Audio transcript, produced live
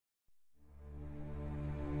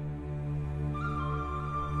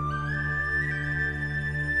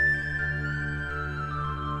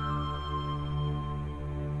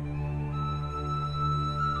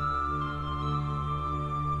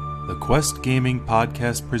Quest Gaming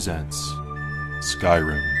Podcast presents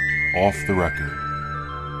Skyrim Off the Record.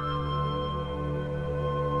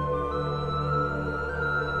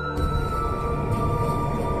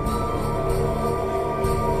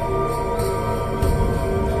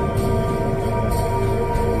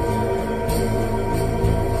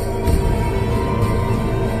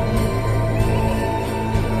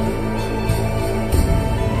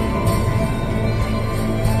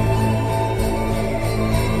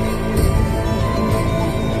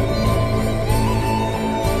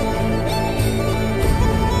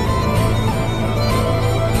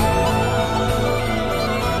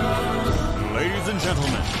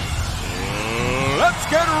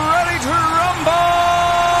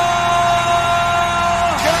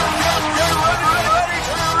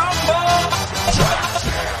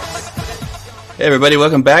 Hey everybody,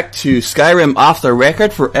 welcome back to Skyrim Off the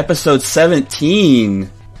Record for episode 17.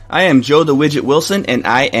 I am Joe the Widget Wilson, and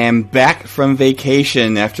I am back from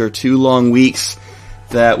vacation after 2 long weeks.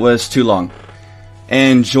 That was too long.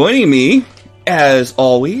 And joining me, as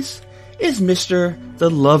always, is Mr. the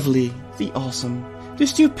Lovely, the Awesome, the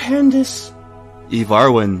Stupendous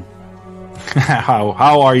Evarwin.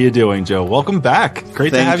 How are you doing, Joe? Welcome back.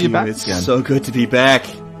 Great to have you back It's again. so good to be back.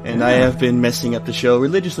 And I have been messing up the show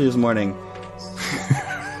religiously this morning.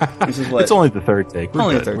 This is what? It's only the third take.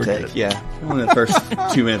 Only the third take, yeah. Only the first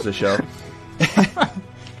 2 minutes of the show.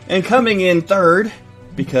 And coming in third,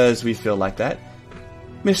 because we feel like that,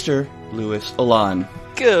 Mr. Lewis Alon.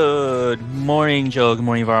 Good morning, Joe. Good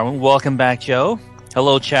morning, Varwin. Welcome back, Joe.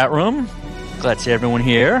 Hello, chat room. Glad to see everyone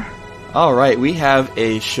here. All right, we have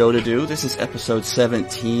a show to do. This is episode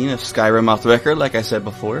 17 of Skyrim Off the Record, like I said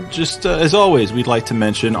before. Just as always, we'd like to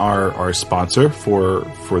mention our sponsor for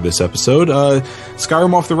this episode.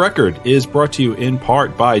 Skyrim Off the Record is brought to you in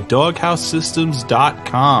part by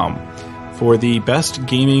DoghouseSystems.com for the best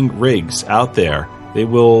gaming rigs out there. They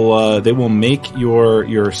will make your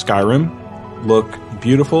Skyrim look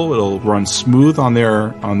beautiful. It'll run smooth on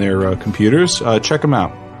their computers. Check them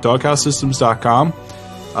out. DoghouseSystems.com.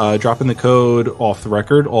 Drop in the code Off the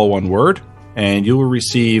Record, all one word, and you will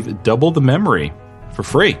receive double the memory for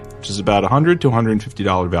free, which is about $100 to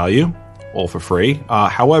 $150 value, all for free.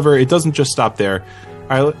 However, it doesn't just stop there.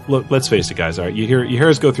 All right, look, let's face it, guys. All right, you hear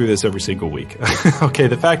us go through this every single week. Okay,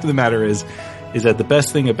 the fact of the matter is that the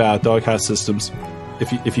best thing about Doghouse Systems,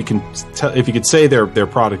 if you could say their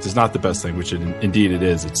product is not the best thing, which indeed it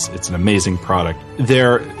is, it's an amazing product.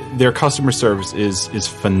 Their customer service is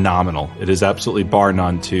phenomenal. It is absolutely bar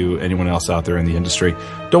none to anyone else out there in the industry.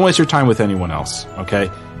 Don't waste your time with anyone else,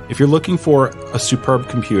 okay? If you're looking for a superb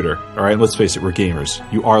computer, all right, let's face it, we're gamers.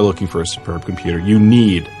 You are looking for a superb computer. You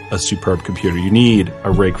need a superb computer. You need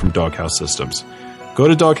a rig from Doghouse Systems. Go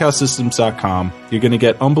to DoghouseSystems.com. You're going to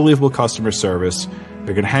get unbelievable customer service.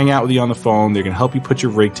 They're going to hang out with you on the phone. They're going to help you put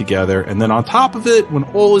your rig together. And then on top of it, when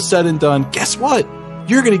all is said and done, guess what?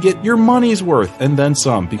 You're going to get your money's worth and then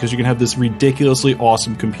some, because you're going to have this ridiculously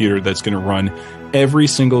awesome computer that's going to run every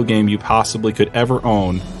single game you possibly could ever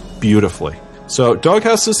own beautifully. So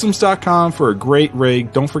DoghouseSystems.com for a great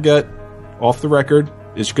rig. Don't forget, Off the Record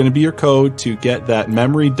is going to be your code to get that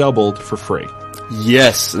memory doubled for free.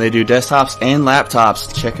 Yes, they do desktops and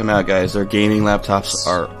laptops. Check them out, guys. Their gaming laptops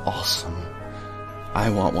are awesome. I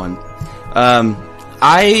want one.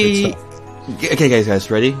 Okay, guys,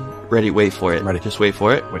 ready? Ready, wait for it. Ready. Just wait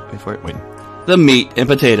for it. Wait for it. Wait. The meat and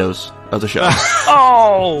potatoes of the show.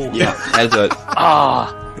 Oh! Yeah, that's it.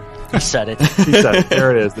 He said it. He said it.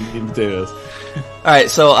 There it is, the meat and potatoes. Alright,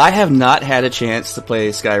 so I have not had a chance to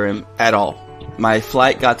play Skyrim at all. My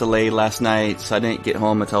flight got delayed last night, so I didn't get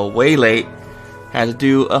home until way late. Had to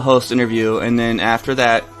do a host interview, and then after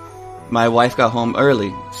that, my wife got home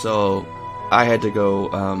early, so I had to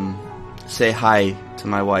go say hi to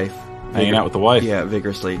my wife. Hanging out with the wife. Yeah,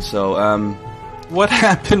 vigorously. So, what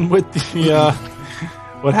happened with the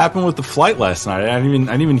what happened with the flight last night? I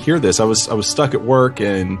didn't even hear this. I was stuck at work,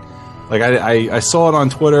 and like I saw it on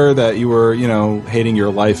Twitter that you were hating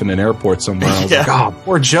your life in an airport somewhere. I was like, oh,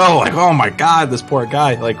 poor Joe. Like, oh my God, this poor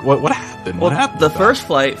guy. Like, what happened? What happened? The first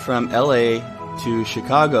flight from LA to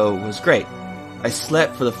Chicago was great. I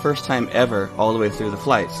slept for the first time ever all the way through the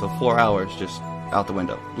flight, so 4 hours just out the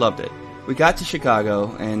window. Loved it. We got to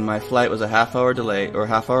Chicago, and my flight was a half-hour delay, or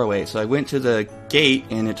half-hour wait, so I went to the gate,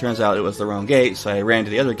 and it turns out it was the wrong gate, so I ran to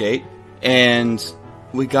the other gate, and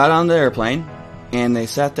we got on the airplane, and they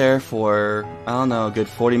sat there for, I don't know, a good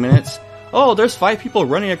 40 minutes. Oh, there's 5 people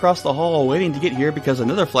running across the hall waiting to get here because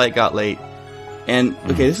another flight got late. And,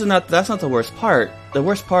 okay, that's not the worst part. The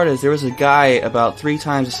worst part is there was a guy about 3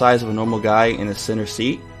 times the size of a normal guy in the center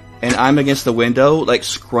seat, and I'm against the window, like,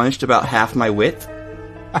 scrunched about half my width.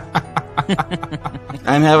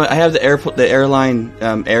 I have the airline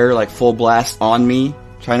air like full blast on me,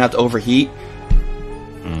 trying not to overheat.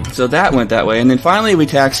 So that went that way, and then finally we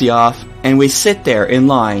taxi off, and we sit there in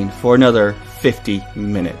line for another 50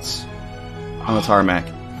 minutes on the tarmac.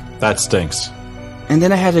 That stinks. And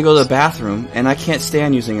then I had to go to the bathroom, and I can't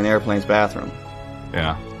stand using an airplane's bathroom.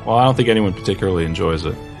 Yeah. Well, I don't think anyone particularly enjoys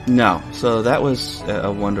it. No. So that was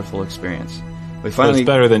a wonderful experience. We But finally it's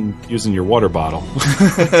better than using your water bottle.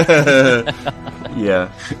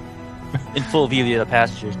 Yeah. In full view of the other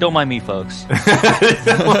passengers. Don't mind me, folks.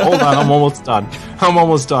 Hold on, I'm almost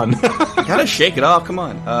done. Gotta shake it off. Come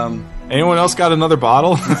on. Anyone else got another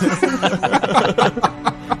bottle?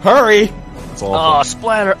 Hurry! It's awful. Oh,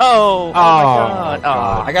 splatter. Oh, my God.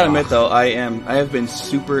 God. I gotta admit though, I have been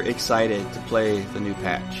super excited to play the new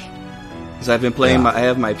patch because I've been playing. Yeah. I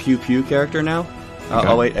have my Pew Pew character now. Okay.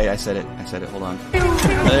 Oh wait, hey, I said it. Hold on.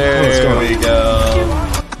 There we go.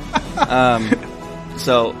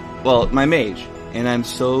 So, well, my mage, and I'm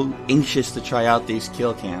so anxious to try out these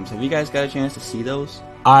kill cams. Have you guys got a chance to see those?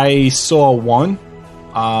 I saw one.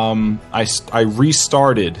 I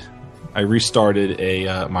restarted. I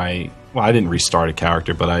didn't restart a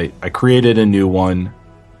character, but I created a new one,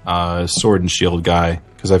 sword and shield guy,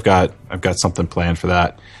 because I've got something planned for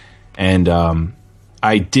that. And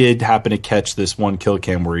I did happen to catch this one kill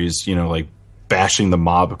cam where he's like bashing the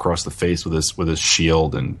mob across the face with his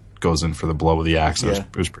shield and goes in for the blow with the axe. Yeah.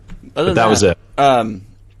 It was pretty, but that was it. When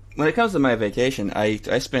it comes to my vacation, I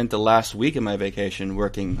spent the last week of my vacation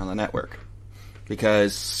working on the network.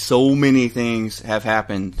 Because so many things have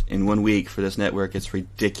happened in 1 week for this network, it's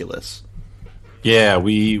ridiculous. Yeah,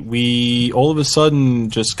 we all of a sudden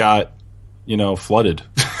just got, flooded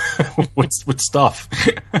with stuff.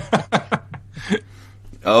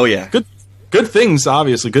 Oh yeah, good things,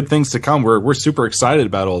 obviously, good things to come. We're super excited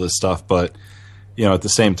about all this stuff, but at the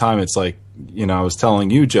same time, it's like I was telling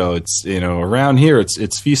you, Joe, it's around here,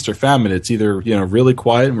 it's feast or famine. It's either really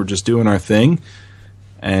quiet and we're just doing our thing.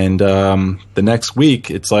 And the next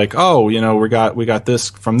week, it's like, oh, we got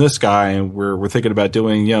this from this guy, and we're thinking about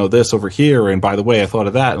doing this over here. And by the way, I thought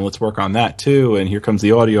of that, and let's work on that too. And here comes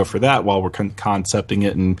the audio for that while we're concepting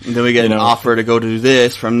it. And then we get an offer to go do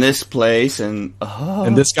this from this place, and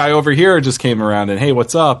this guy over here just came around and hey,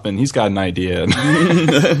 what's up? And he's got an idea.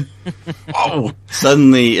 Oh,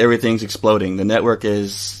 suddenly everything's exploding. The network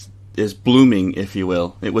is blooming, if you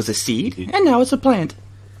will. It was a seed, and now it's a plant.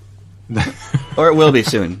 Or it will be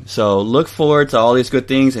soon. So look forward to all these good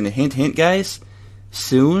things. And hint, hint, guys,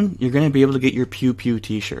 soon you're going to be able to get your Pew Pew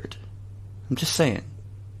t-shirt. I'm just saying.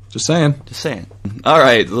 Just saying. All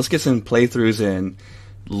right, let's get some playthroughs in.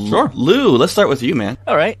 Sure. Lou, let's start with you, man.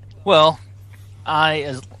 All right. Well,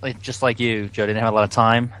 just like you, Joe, didn't have a lot of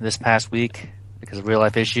time this past week because of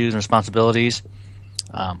real-life issues and responsibilities.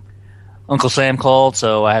 Uncle Sam called,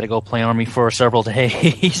 so I had to go play Army for several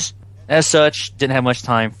days. As such, didn't have much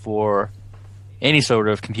time for any sort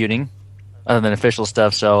of computing other than official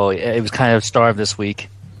stuff, so it was kind of starved this week.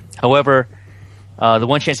 However, the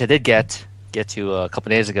one chance I did get to a couple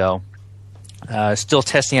days ago, still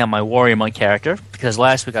testing out my Warrior Monk character, because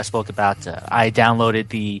last week I spoke about I downloaded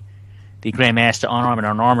the Grandmaster Unarmed and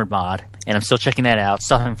Unarmored mod, and I'm still checking that out,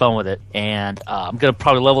 still having fun with it, and I'm going to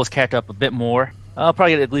probably level this character up a bit more. I'll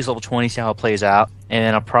probably get at least level 20, see how it plays out, and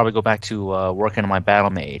then I'll probably go back to working on my Battle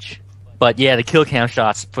Mage. But yeah, the kill cam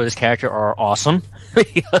shots for this character are awesome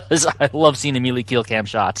because I love seeing the melee kill cam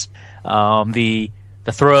shots. The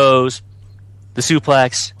throws, the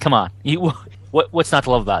suplex. Come on, what's not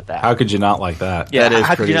to love about that? How could you not like that? Yeah,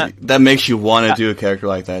 that is pretty. That makes you want to do a character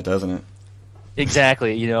like that, doesn't it?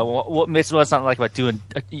 Exactly. What's not like about doing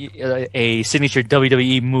a signature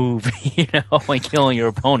WWE move, when killing your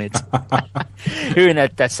opponent. Hearing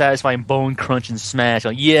that satisfying bone crunch and smash.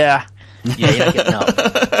 Yeah. Yeah, you're not getting up.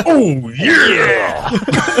 Oh, yeah!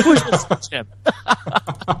 Push this him.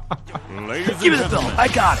 Give me the belt. I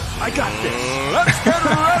got it. I got this. Let's get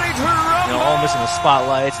ready to rumble. All missing the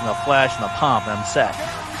spotlights and the flash and the pomp, and I'm set.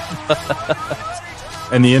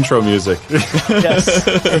 And the intro music. Yes.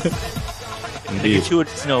 Indeed. Two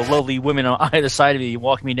lovely women on either side of me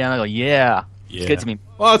walking me down. I go, yeah. It's good to me.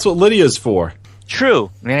 Well, that's what Lydia's for.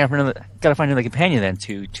 True. I gotta find another companion then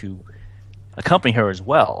to accompany her as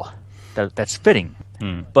well. That's fitting.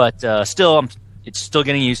 But still, it's still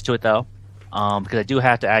getting used to it though, because I do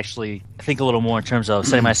have to actually think a little more in terms of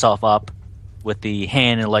setting myself up with the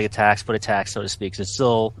hand and leg attacks, foot attacks, so to speak. So it's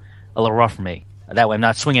still a little rough for me. That way, I'm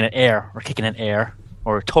not swinging at air or kicking at air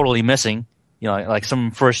or totally missing. Like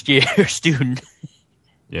some first year student.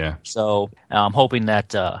 Yeah. So I'm hoping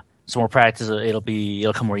that some more practice,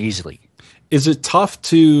 it'll come more easily. is it tough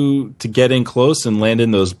to get in close and land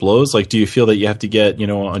in those blows? Like, do you feel that you have to get,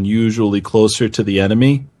 unusually closer to the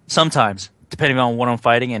enemy? Sometimes, depending on what I'm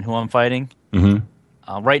fighting and who I'm fighting.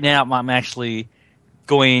 Mm-hmm. Right now, I'm actually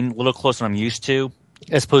going a little closer than I'm used to,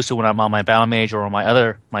 as opposed to when I'm on my battle mage or on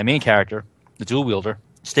my main character, the dual wielder,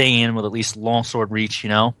 staying in with at least longsword reach,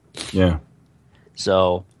 Yeah.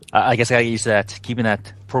 So I guess I got to get used to that, keeping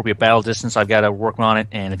that appropriate battle distance. I've got to work on it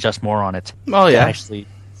and adjust more on it. Oh, yeah. To actually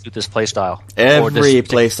suit this playstyle. Every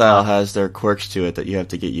playstyle has their quirks to it that you have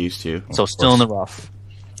to get used to. So still in the rough.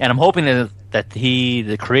 And I'm hoping that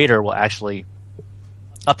the creator, will actually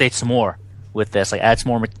update some more with this, like add some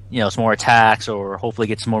more attacks, or hopefully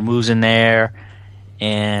get some more moves in there.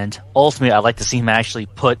 And ultimately, I'd like to see him actually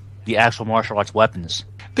put the actual martial arts weapons.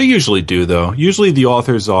 They usually do, though. Usually, the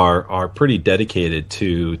authors are pretty dedicated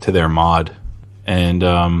to their mod, and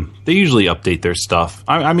they usually update their stuff.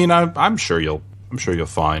 I'm sure you'll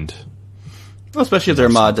find. Well, especially if their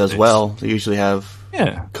mod does well, they usually have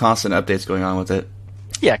Yeah. constant updates going on with it.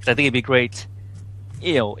 Yeah, because I think it'd be great,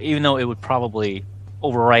 even though it would probably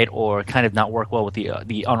overwrite or kind of not work well with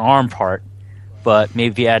the unarmed part, but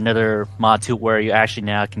maybe if you add another mod to it where you actually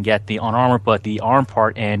now can get the unarmored but the armed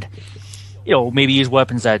part, and maybe use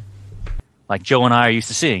weapons that like Joe and I are used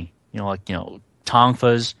to seeing,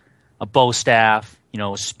 tongfas, a bow staff,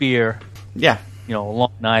 a spear, Yeah. a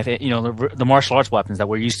long knife, the martial arts weapons that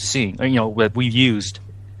we're used to seeing, that we've used,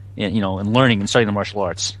 in learning and studying the martial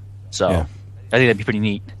arts. So Yeah. I think that'd be pretty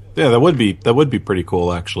neat. Yeah, that would be pretty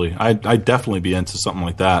cool, actually. I'd definitely be into something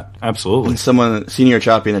like that. Absolutely. Someone, Senior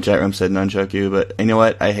Choppy in the chat room, said nunchuck but you know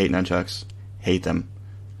what? I hate nunchucks. Hate them.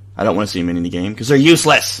 I don't want to see them in the game because they're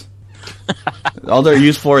useless. All they're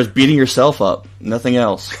used for is beating yourself up. Nothing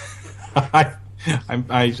else. I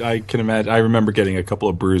can imagine. I remember getting a couple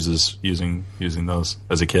of bruises using those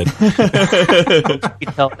as a kid. You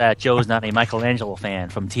can tell that Joe's not a Michelangelo fan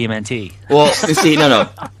from TMNT. Well, you see, no.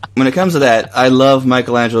 When it comes to that, I love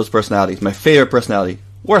Michelangelo's personality. It's my favorite personality.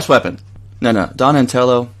 Worst weapon. No.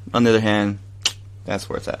 Donatello, on the other hand, that's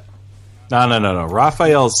where it's at. No.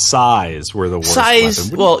 Raphael's size were the worst. Size?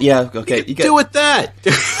 Weapon. Well, yeah, okay. You Do with that.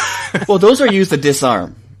 Well, those are used to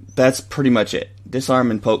disarm. That's pretty much it.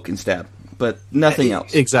 Disarm and poke and stab. But nothing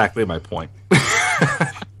else. Exactly my point.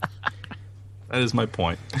 That is my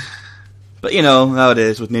point. But you know how it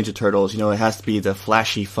is with Ninja Turtles. It has to be the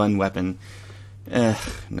flashy, fun weapon.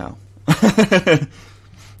 No.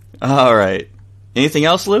 All right. Anything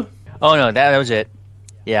else, Lou? Oh no, that was it.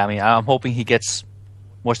 Yeah, I'm hoping he gets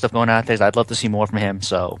more stuff going on. I'd love to see more from him.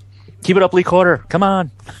 So keep it up, Lee Quarter. Come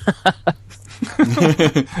on.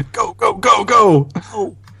 Go.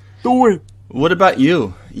 Oh, do it. What about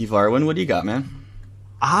you, Evarwin? What do you got, man?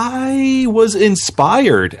 I was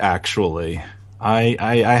inspired, actually. I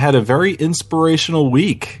had a very inspirational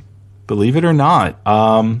week, believe it or not.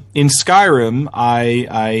 In Skyrim,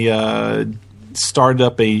 I started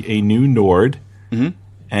up a new Nord,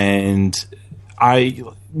 and I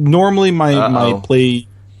normally my play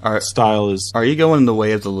style is. Are you going the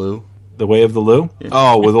way of the Lou? The way of the Lou? Yeah.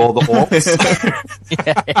 Oh, with all the alts?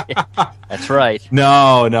 That's right.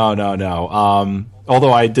 No.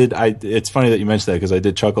 Although it's funny that you mentioned that because I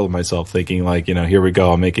did chuckle to myself thinking here we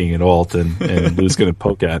go, I'm making an alt and Lou's going to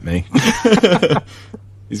poke at me.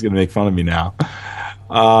 He's going to make fun of me now.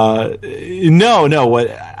 No.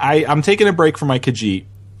 I'm taking a break from my Khajiit.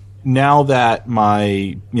 Now that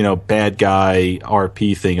my, bad guy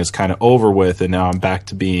RP thing is kind of over with and now I'm back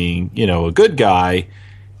to being, a good guy,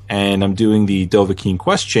 and I'm doing the Dovahkiin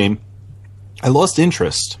quest chain, I lost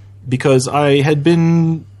interest because I've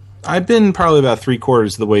been probably about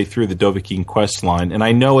 3/4 of the way through the Dovahkiin quest line, and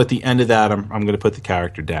I know at the end of that I'm going to put the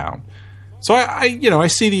character down. So I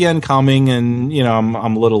see the end coming, and I'm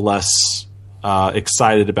a little less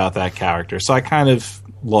excited about that character. So I kind of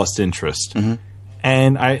lost interest,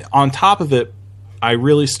 and on top of it, I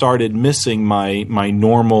really started missing my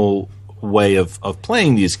normal way of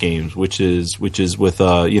playing these games, which is with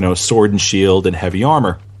sword and shield and heavy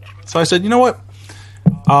armor. So I said, you know what?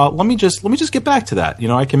 Let me just get back to that.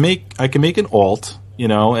 I can make an alt,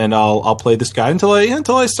 and I'll play this guy until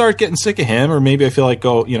I start getting sick of him, or maybe I feel like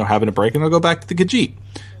having a break, and I'll go back to the Khajiit.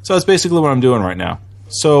 So that's basically what I'm doing right now.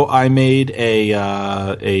 So I made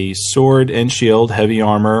a sword and shield heavy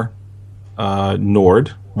armor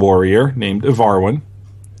Nord warrior named Evarwin,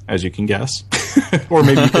 as you can guess. Or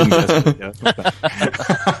maybe you couldn't guess.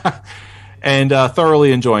 Yeah. And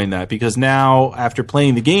thoroughly enjoying that because now, after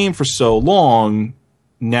playing the game for so long,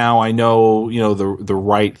 now I know the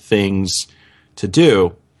right things to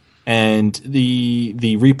do. And the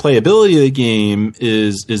replayability of the game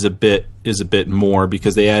is a bit more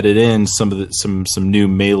because they added in some new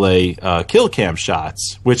melee kill cam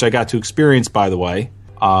shots, which I got to experience, by the way.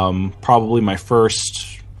 Probably my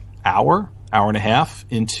first hour and a half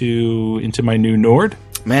into my new Nord.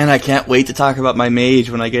 Man, I can't wait to talk about my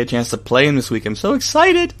mage when I get a chance to play him this week. I'm so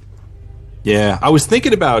excited. Yeah, I was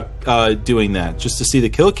thinking about doing that just to see the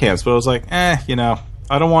kill cams, but I was like, I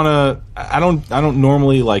don't want to. I don't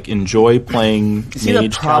normally like enjoy playing. See,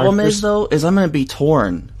 mage the problem characters. is though, I'm going to be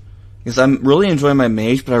torn because I'm really enjoying my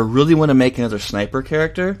mage, but I really want to make another sniper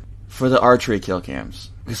character for the archery kill cams.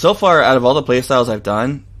 Because so far, out of all the playstyles I've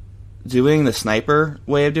done, doing the sniper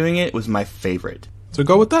way of doing it was my favorite. So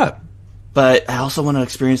go with that. But I also want to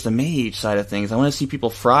experience the mage side of things. I want to see people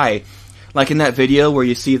fry. Like in that video where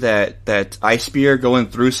you see that ice spear going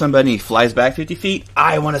through somebody and he flies back 50 feet.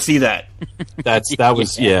 I want to see that. That's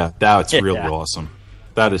really awesome.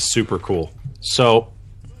 That is super cool. So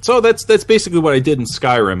that's basically what I did in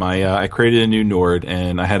Skyrim. I created a new Nord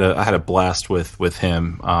and I had a blast with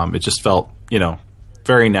him. It just felt,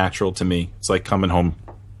 very natural to me. It's like coming home,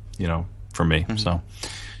 for me. Mm-hmm. So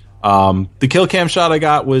the kill cam shot I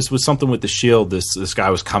got was something with the shield. This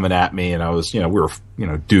guy was coming at me, and I was, we were,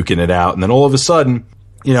 duking it out, and then all of a sudden,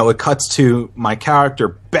 it cuts to my character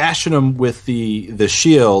bashing him with the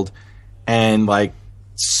shield, and like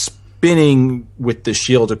spinning with the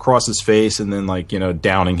shield across his face, and then like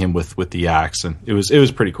downing him with the axe, and it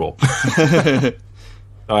was pretty cool. I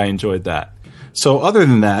enjoyed that. So other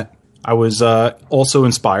than that, I was also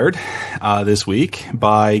inspired this week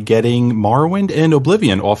by getting Morrowind and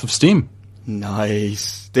Oblivion off of Steam.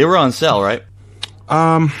 Nice. They were on sale, right?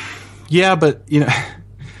 Yeah, but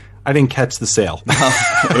I didn't catch the sale,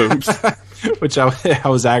 which I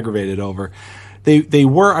was aggravated over. They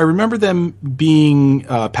were. I remember them being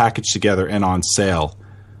packaged together and on sale.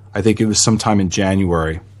 I think it was sometime in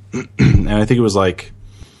January, and I think it was like,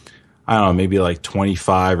 I don't know, maybe like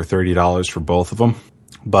 $25 or $30 for both of them.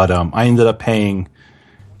 But I ended up paying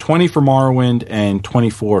 $20 for Morrowind and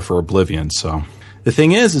 $24 for Oblivion. So the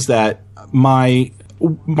thing is that my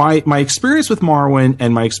experience with Morrowind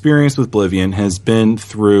and my experience with Oblivion has been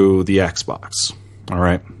through the Xbox. All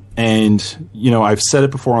right, and I've said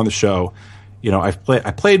it before on the show. I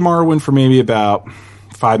played Morrowind for maybe about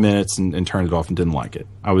 5 minutes and turned it off and didn't like it.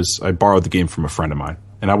 I borrowed the game from a friend of mine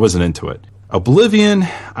and I wasn't into it. Oblivion,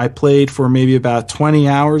 I played for maybe about 20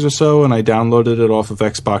 hours or so, and I downloaded it off of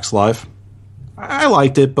Xbox Live. I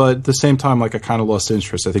liked it, but at the same time, like I kind of lost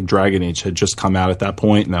interest. I think Dragon Age had just come out at that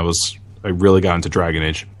point, and I really got into Dragon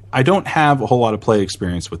Age. I don't have a whole lot of play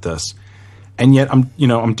experience with this, and yet I'm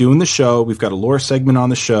doing the show. We've got a lore segment on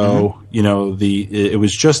the show. Mm-hmm. It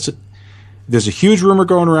was just. There's a huge rumor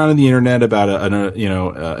going around in the internet about an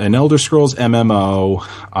Elderscrolls MMO.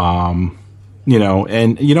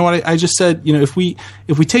 And you know what? I just said, if we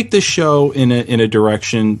take this show in a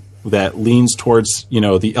direction that leans towards,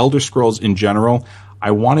 the Elder Scrolls in general,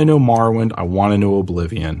 I want to know Morrowind, I want to know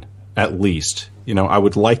Oblivion, at least. I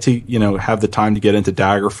would like to, have the time to get into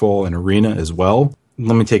Daggerfall and Arena as well.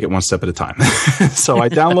 Let me take it one step at a time. So I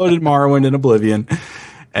downloaded Morrowind and Oblivion,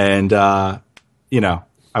 and I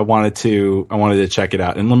wanted to check it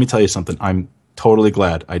out. And let me tell you something, I'm totally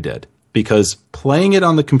glad I did, because playing it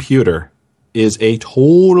on the computer is a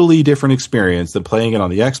totally different experience than playing it on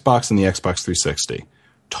the Xbox and the Xbox 360.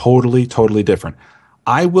 Totally, totally different.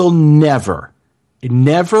 I will never,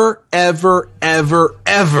 ever,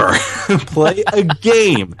 ever play a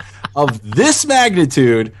game of this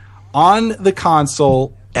magnitude on the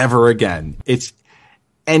console ever again.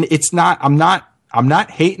 I'm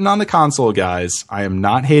not hating on the console, guys. I am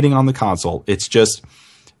not hating on the console. It's just,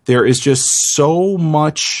 there is just so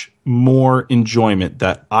much more enjoyment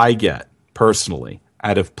that I get personally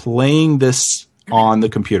out of playing this on the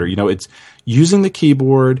computer. It's using the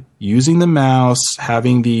keyboard, using the mouse,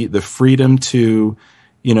 having the freedom to,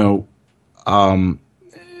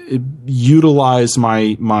 utilize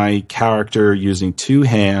my character using two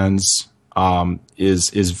hands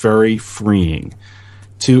is very freeing.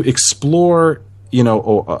 To explore,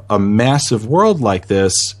 a massive world like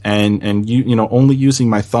this and only using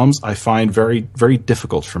my thumbs, I find very, very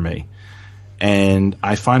difficult for me. And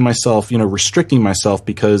I find myself, restricting myself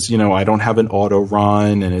because, I don't have an auto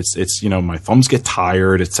run, and it's my thumbs get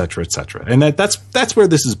tired, et cetera, et cetera. And that's where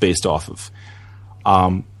this is based off of.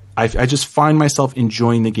 I just find myself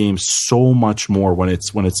enjoying the game so much more when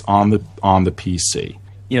it's on the PC.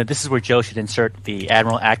 This is where Joe should insert the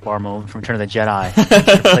Admiral Akbar moment from Return of the Jedi.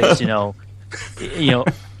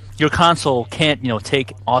 Your console can't,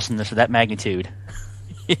 take awesomeness of that magnitude.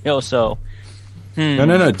 So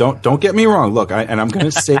No. Don't get me wrong. Look, and I'm going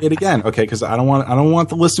to say it again, okay? Because I don't want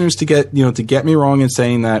the listeners to get me wrong in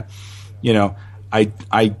saying that,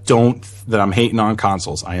 I don't that I'm hating on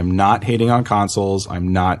consoles. I am not hating on consoles.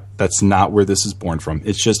 I'm not. That's not where this is born from.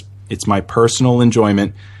 It's my personal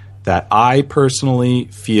enjoyment that I personally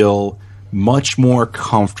feel much more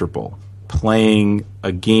comfortable playing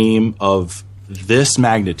a game of this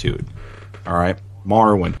magnitude. All right,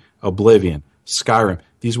 Morrowind, Oblivion, Skyrim.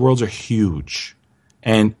 These worlds are huge.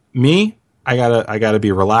 And me, I gotta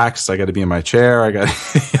be relaxed. I gotta be in my chair. I gotta,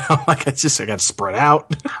 I gotta spread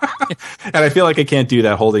out. And I feel like I can't do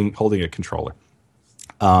that holding a controller.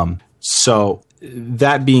 So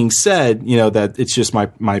that being said, that it's just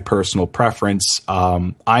my personal preference.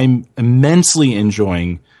 I'm immensely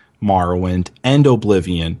enjoying Morrowind and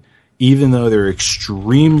Oblivion, even though they're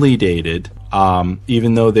extremely dated.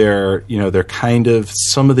 Even though they're kind of,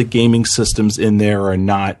 some of the gaming systems in there are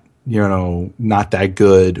not that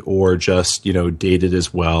good or just, dated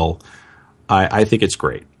as well. I think it's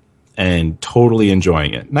great and totally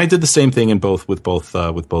enjoying it. And I did the same thing with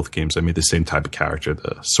both games. I made the same type of character,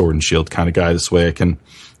 the sword and shield kind of guy. This way I can,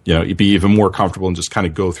 be even more comfortable and just kind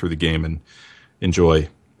of go through the game and enjoy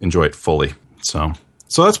it fully. So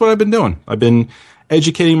that's what I've been doing. I've been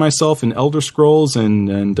educating myself in Elderscrolls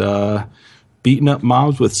and beating up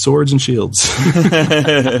mobs with swords and shields.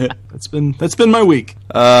 That's been my week.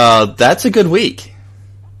 That's a good week.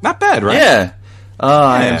 Not bad, right? Yeah.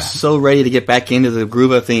 I am so ready to get back into the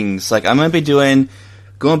groove of things. Like, I'm going to be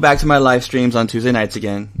going back to my live streams on Tuesday nights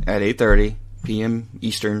again at 8:30 p.m.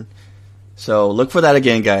 Eastern. So look for that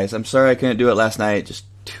again, guys. I'm sorry I couldn't do it last night. Just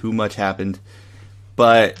too much happened.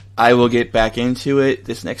 But I will get back into it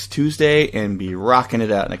this next Tuesday and be rocking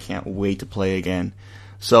it out, and I can't wait to play again.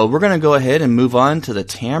 So we're going to go ahead and move on to the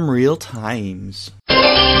Tamriel Times.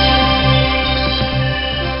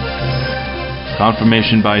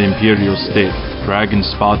 Confirmation by Imperial State. Dragon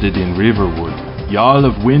spotted in Riverwood. Jarl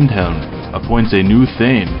of Windhelm appoints a new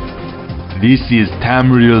Thane. This is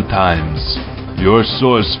Tamriel Times, your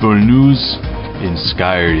source for news in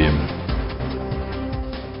Skyrim.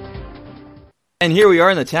 And here we are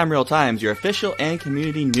in the Tamriel Times, your official and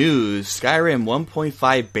community news. Skyrim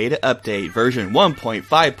 1.5 beta update, version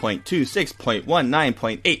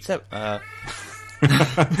 1.5.26.19.87.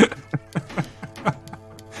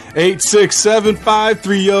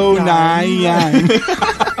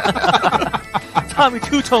 8675309. Tommy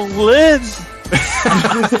Two-Tone lives.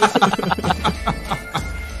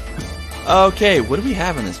 Okay, what do we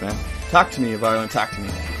have in this, man? Talk to me, Varlin. Talk to me.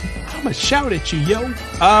 I'm gonna shout at you, yo.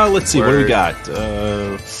 Let's see. What do we got?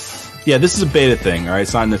 Yeah, this is a beta thing. All right,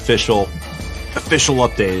 it's not an official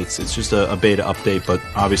update. It's just a beta update. But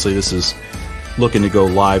obviously, this is looking to go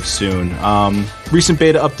live soon. Recent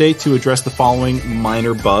beta update to address the following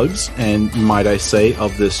minor bugs, and might I say,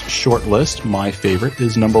 of this short list, my favorite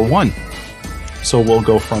is number 1. So we'll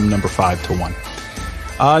go from number 5 to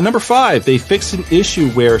 1. Number 5, they fixed an issue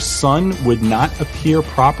where sun would not appear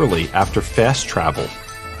properly after fast travel.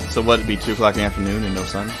 So what, it'd be 2 o'clock in the afternoon and no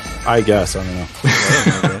sun? I guess. I don't know.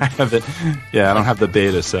 I haven't. Yeah, I don't have the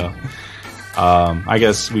beta, so I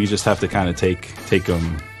guess we just have to kind of take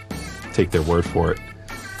their word for it.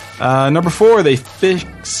 Number 4, they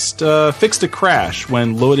fixed a crash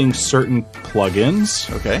when loading certain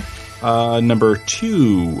plugins. Okay. Number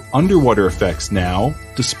 2, underwater effects now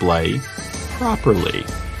display properly.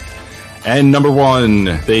 And number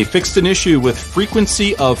 1, they fixed an issue with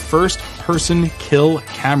frequency of first-person kill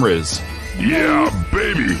cameras. Yeah,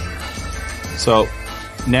 baby. So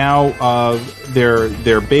now their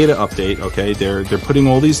beta update, okay, they're putting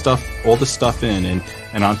all this stuff in,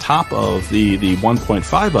 and on top of the 1.5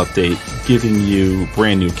 update giving you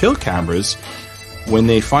brand new kill cameras. When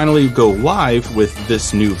they finally go live with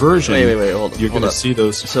this new version, wait, you're going to see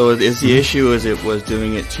those. So is the issue is it was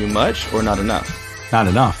doing it too much or not enough? Not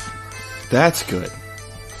enough. That's good.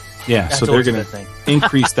 Yeah, so they're going to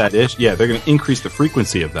increase that issue. Yeah, they're going to increase the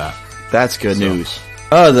frequency of that. That's good news.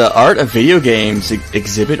 Oh, the Art of Video Games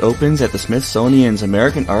exhibit opens at the Smithsonian's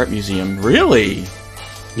American Art Museum. Really?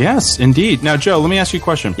 Yes, indeed. Now, Joe, let me ask you a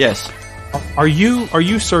question. Yes. Are you,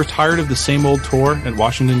 sir, tired of the same old tour at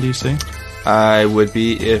Washington, D.C.? I would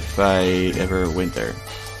be if I ever went there.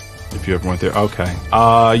 If you ever went there, okay.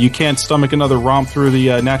 You can't stomach another romp through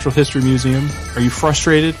the Natural History Museum? Are you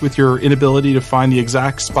frustrated with your inability to find the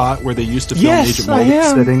exact spot where they used to film Agent Mulder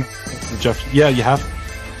sitting? Yeah, you have?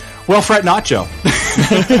 Well, fret not, Joe.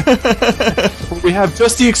 We have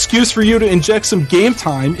just the excuse for you to inject some game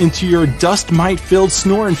time into your dust-mite-filled,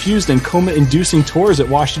 snore-infused, and coma-inducing tours at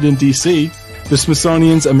Washington, D.C. The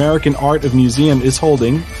Smithsonian's American Art of Museum is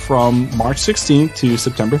holding, from March 16th to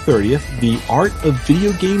September 30th, the Art of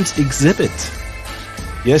Video Games exhibit.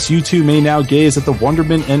 Yes, you too may now gaze at the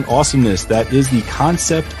wonderment and awesomeness that is the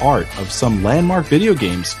concept art of some landmark video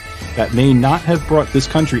games that may not have brought this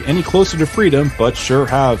country any closer to freedom, but sure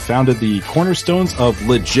have founded the cornerstones of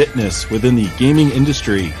legitness within the gaming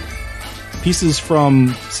industry. Pieces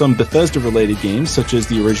from some Bethesda-related games, such as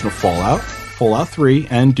the original Fallout 3,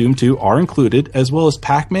 and Doom 2 are included, as well as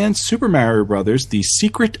Pac-Man, Super Mario Bros., The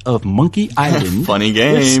Secret of Monkey Island. Funny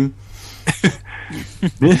game.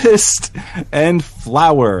 Myst, and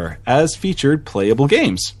Flower as featured playable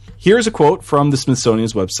games. Here's a quote from the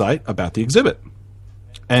Smithsonian's website about the exhibit.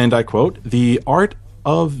 And I quote, "The art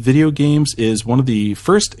of video games is one of the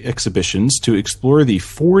first exhibitions to explore the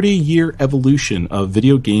 40-year evolution of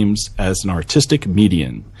video games as an artistic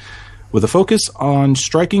medium, with a focus on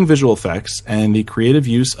striking visual effects and the creative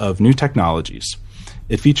use of new technologies.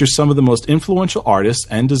 It features some of the most influential artists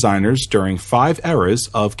and designers during 5 eras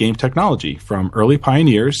of game technology, from early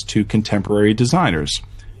pioneers to contemporary designers.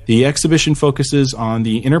 The exhibition focuses on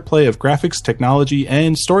the interplay of graphics, technology,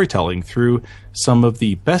 and storytelling through some of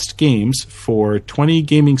the best games for 20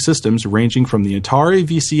 gaming systems ranging from the Atari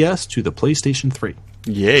VCS to the PlayStation 3.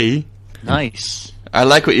 Yay. Nice. I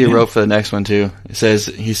like what you wrote for the next one, too. He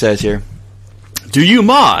says here, "Do you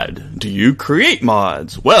mod? Do you create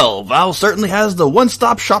mods? Well, Valve certainly has the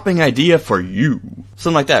one-stop shopping idea for you."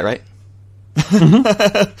 Something like that, right?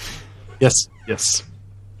 Mm-hmm. Yes.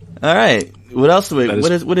 All right. What else?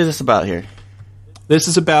 What is this about here? This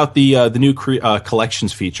is about the new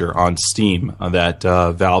collections feature on Steam that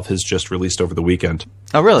Valve has just released over the weekend.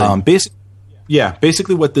 Oh, really?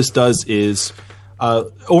 Basically what this does is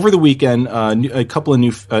over the weekend, a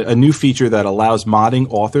new feature that allows modding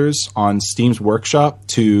authors on Steam's Workshop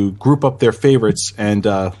to group up their favorites and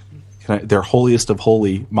their holiest of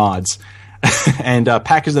holy mods and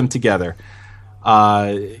package them together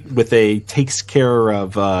with a takes care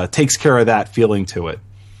of that feeling to it.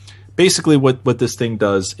 Basically, what this thing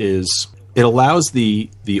does is it allows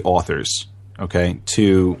the authors,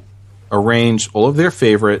 to arrange all of their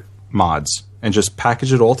favorite mods and just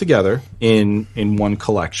package it all together in one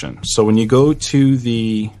collection. So when you go to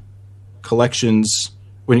the collections,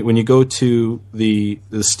 when you go to the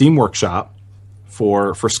Steam Workshop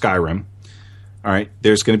for Skyrim, all right,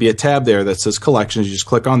 there's going to be a tab there that says collections. You just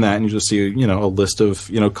click on that and you just see a list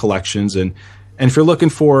of collections, and if you're looking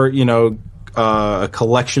for a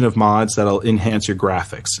collection of mods that'll enhance your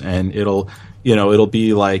graphics, and it'll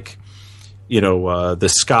be like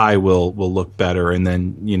the sky will look better, and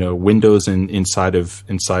then windows inside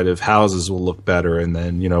of houses will look better, and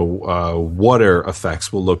then water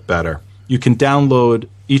effects will look better. You can download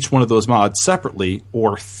each one of those mods separately,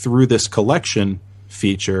 or through this collection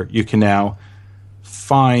feature, you can now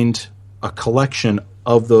find a collection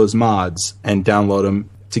of those mods and download them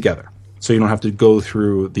together. So you don't have to go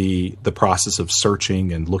through the process of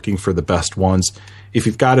searching and looking for the best ones. If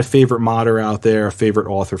you've got a favorite modder out there, a favorite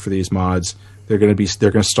author for these mods, they're going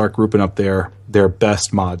to start grouping up their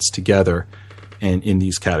best mods together and in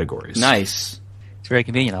these categories. Nice. It's very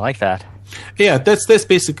convenient. I like that. Yeah, that's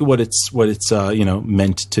basically what it's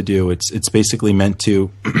meant to do. It's basically meant to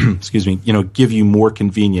give you more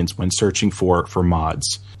convenience when searching for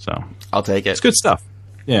mods. So I'll take it. It's good stuff.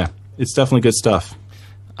 Yeah, it's definitely good stuff.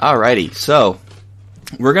 Alrighty, so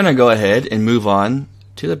we're gonna go ahead and move on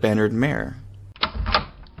to the Bannered Mare.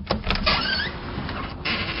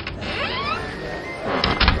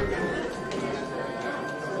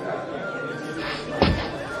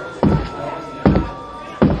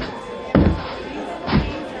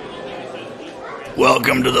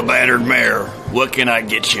 Welcome to the Battered Mare. What can I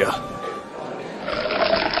get you?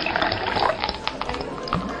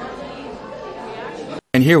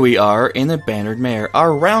 And here we are in the Bannered Mare, our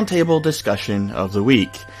roundtable discussion of the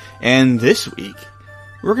week. And this week,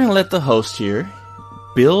 we're going to let the host here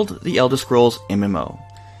build the Elderscrolls MMO.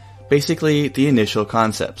 Basically, the initial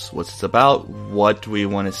concepts. What's it about? What do we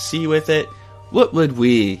want to see with it? What would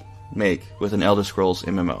we make with an Elderscrolls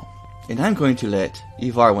MMO? And I'm going to let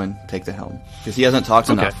Ivarwin take the helm, because he hasn't talked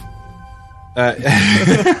enough.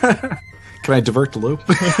 Can I divert the loop?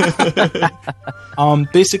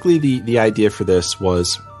 Basically, the idea for this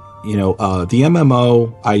was, the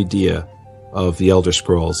MMO idea of the Elder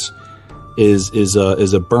Scrolls is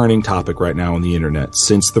a burning topic right now on the internet,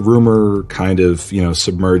 since the rumor kind of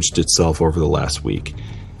submerged itself over the last week,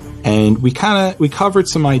 and we covered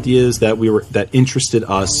some ideas that interested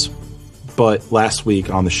us, but last week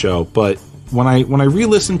on the show. But when I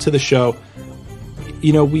re-listened to the show,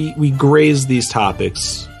 we grazed these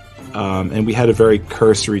topics and we had a very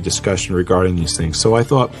cursory discussion regarding these things. So I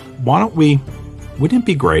thought, wouldn't it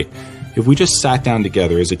be great if we just sat down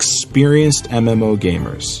together as experienced MMO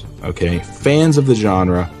gamers, okay, fans of the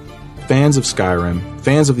genre, fans of Skyrim,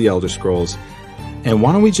 fans of the Elder Scrolls, and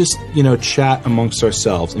why don't we just, chat amongst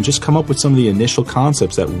ourselves and just come up with some of the initial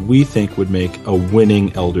concepts that we think would make a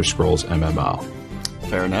winning Elder Scrolls MMO?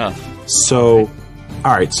 Fair enough. So,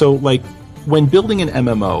 all right, so like when building an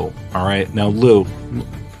MMO, all right, now Lou,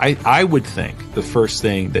 I would think the first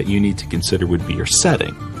thing that you need to consider would be your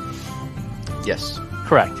setting. Yes.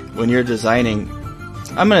 Correct. When you're designing,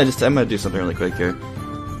 I'm gonna do something really quick here.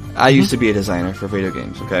 I used to be a designer for video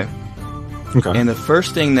games, okay? Okay. And the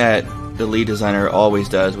first thing that the lead designer always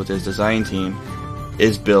does with his design team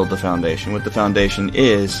is build the foundation. What the foundation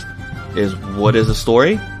is what is the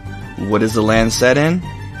story, what is the land set in,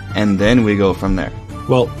 and then we go from there.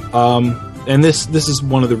 Well, and this is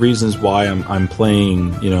one of the reasons why I'm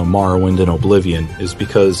playing, Morrowind and Oblivion, is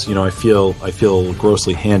because, I feel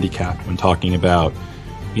grossly handicapped when talking about,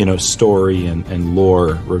 story and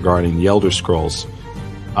lore regarding the Elder Scrolls.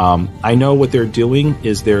 I know what they're doing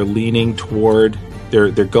is they're leaning toward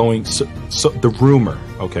they're going. So the rumor,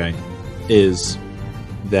 okay, is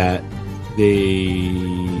that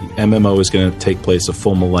the MMO is going to take place a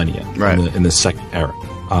full millennia in the second era.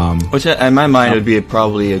 Which, in my mind, would be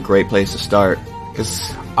probably a great place to start,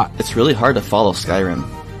 because it's really hard to follow Skyrim.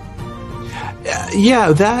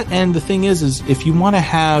 Yeah, that, and the thing is if you want to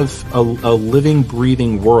have a living,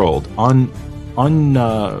 breathing world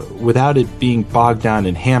without it being bogged down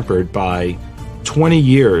and hampered by 20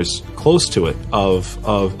 years, close to it, of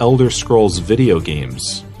Elder Scrolls video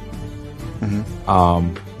games,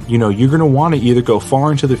 you're going to want to either go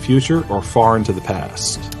far into the future or far into the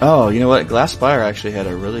past. Oh, you know what? Glassspire actually had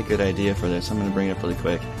a really good idea for this. I'm going to bring it up really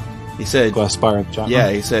quick. He said... Glassspire?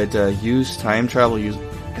 Yeah, he said use time travel,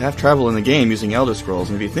 have travel in the game using Elder Scrolls.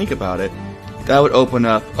 And if you think about it, that would open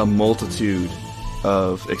up a multitude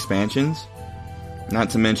of expansions. Not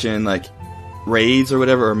to mention, like, raids or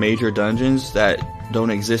whatever, or major dungeons that don't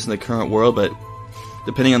exist in the current world, but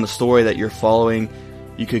depending on the story that you're following,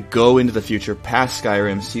 you could go into the future past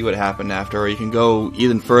Skyrim, see what happened after, or you can go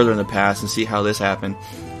even further in the past and see how this happened.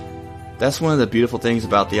 That's one of the beautiful things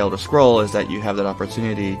about the Elder Scroll, is that you have that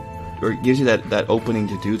opportunity, or it gives you that opening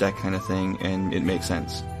to do that kind of thing, and it makes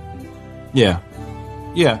sense. Yeah.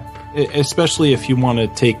 Especially if you want to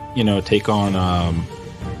take on,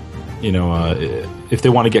 if they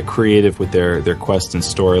want to get creative with their quests and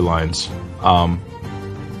storylines.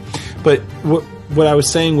 But what I was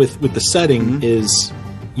saying with the setting is,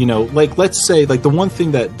 like, let's say, like, the one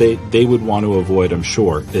thing that they would want to avoid, I'm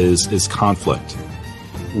sure, is conflict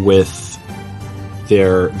with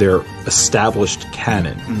their established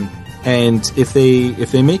canon. And if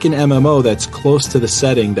they make an MMO that's close to the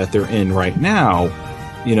setting that they're in right now,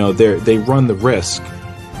 they run the risk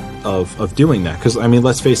of doing that. Because, I mean,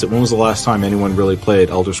 let's face it, when was the last time anyone really played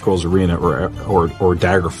Elder Scrolls Arena or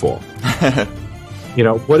Daggerfall?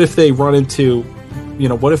 What if they run into,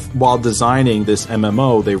 what if while designing this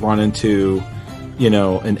MMO they run into,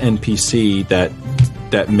 an NPC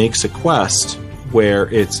that makes a quest where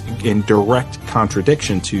it's in direct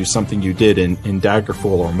contradiction to something you did in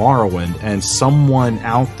Daggerfall or Morrowind, and someone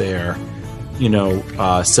out there,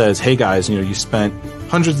 says, hey guys, you spent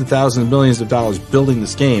hundreds of thousands, millions of dollars building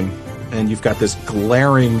this game, and you've got this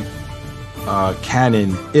glaring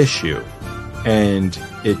canon issue, and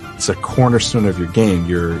it's a cornerstone of your game.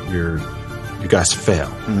 You guys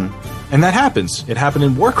fail. And that happens. It happened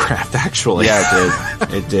in Warcraft, actually. Yeah,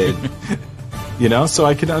 it did. So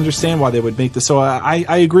I can understand why they would make this. So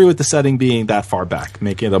I agree with the setting being that far back,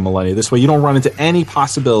 making it a millennia. This way you don't run into any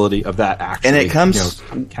possibility of that actually. And it comes,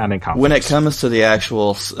 canon conflicts. When it comes to the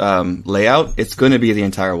actual layout, it's going to be the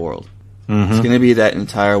entire world. It's going to be that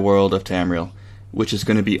entire world of Tamriel, which is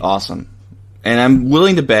going to be awesome. And I'm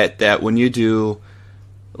willing to bet that when you do,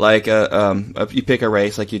 like, you pick a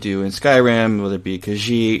race like you do in Skyrim, whether it be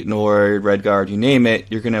Khajiit, Nord, Redguard, you name it,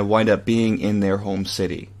 you're going to wind up being in their home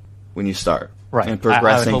city when you start. Right. And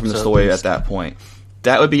progressing from the story at that point.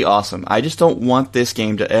 That would be awesome. I just don't want this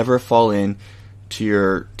game to ever fall in to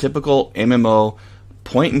your typical MMO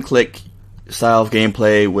point-and-click style of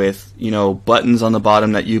gameplay with, buttons on the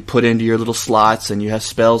bottom that you put into your little slots, and you have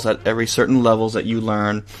spells at every certain levels that you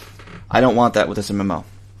learn. I don't want that with this MMO.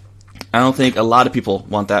 I don't think a lot of people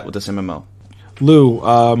want that with this MMO. Lou,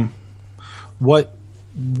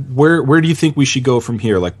 where do you think we should go from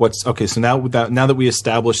here? Like, so now that we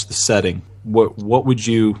established the setting, what would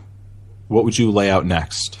you lay out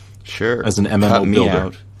next? Sure. As an MMO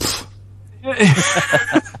builder.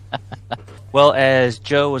 Well, as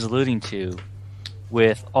Joe was alluding to,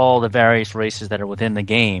 with all the various races that are within the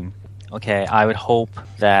game, okay, I would hope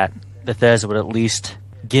that Bethesda would at least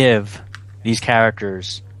give these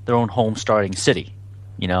characters their own home starting city.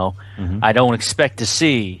 You know, I don't expect to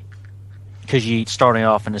see, because you're starting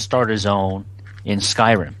off in the starter zone in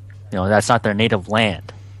Skyrim. You know, that's not their native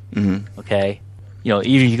land. Okay? You know,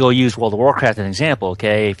 even if you go use World of Warcraft as an example,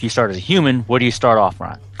 okay, if you start as a human, where do you start off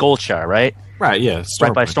on? Goldshire, right? Right, yeah.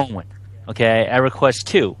 Right by Stormwind. Okay, EverQuest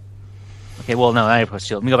 2. Okay, well, no, not EverQuest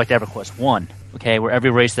 2. Let me go back to EverQuest 1. Okay, where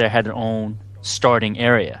every race there had their own starting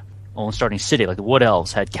area, own starting city. Like the Wood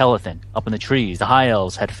Elves had Kelethin up in the trees. The High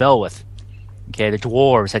Elves had Felwith. Okay, the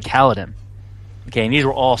Dwarves had Kaladin. Okay, and these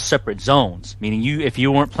were all separate zones, meaning if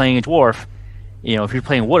you weren't playing a dwarf, you know, if you're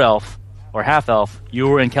playing Wood Elf or Half Elf, you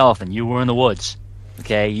were in Kelethin, you were in the woods.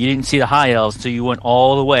 Okay, you didn't see the High Elves until you went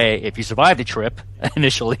all the way, if you survived the trip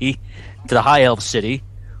initially, to the High Elf city,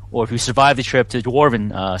 or if you survived the trip to the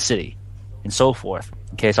Dwarven city, and so forth.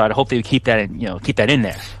 Okay, so I'd hope they would keep that in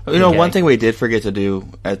there. You know, one thing we did forget to do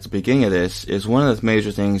at the beginning of this is one of the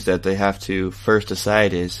major things that they have to first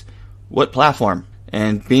decide is what platform.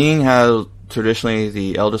 And being how traditionally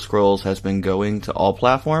the Elderscrolls has been going to all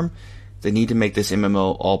platform, they need to make this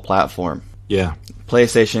MMO all platform. Yeah.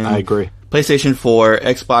 PlayStation. I agree. PlayStation 4,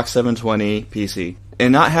 Xbox 720, PC.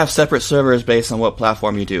 And not have separate servers based on what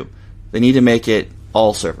platform you do. They need to make it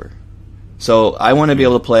all server. So I want to be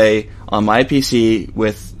able to play on my PC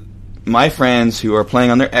with my friends who are playing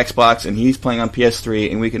on their Xbox and he's playing on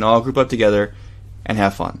PS3, and we can all group up together and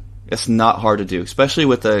have fun. It's not hard to do, especially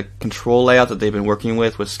with the control layout that they've been working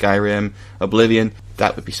with Skyrim, Oblivion.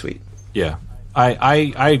 That would be sweet. Yeah,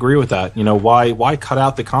 I agree with that. You know, why cut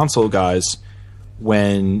out the console guys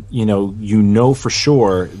when you know for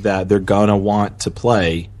sure that they're gonna want to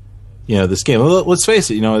play, you know, this game. Let's face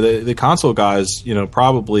it. You know, the console guys, you know,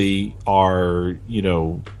 probably are, you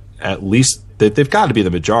know, at least they've got to be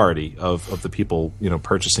the majority of the people, you know,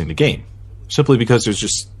 purchasing the game, simply because there's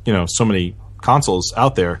just, you know, so many consoles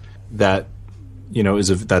out there that, you know,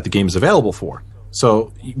 that the game is available for.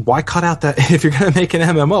 So why cut out that? If you're going to make an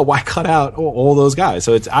MMO, why cut out all those guys?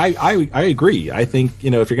 So I agree. I think,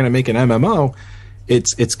 you know, if you're going to make an MMO,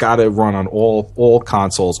 it's got to run on all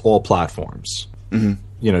consoles, all platforms. You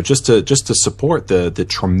know, just to support the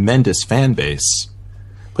tremendous fan base.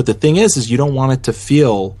 But the thing is you don't want it to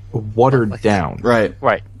feel watered down. Right.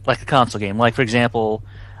 Like a console game. Like, for example,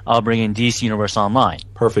 I'll bring in DC Universe Online.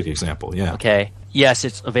 Perfect example, yeah. Okay. Yes,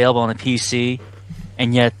 it's available on the PC,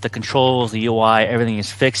 and yet the controls, the UI, everything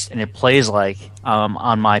is fixed, and it plays like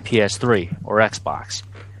on my PS3 or Xbox.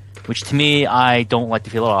 Which, to me, I don't like to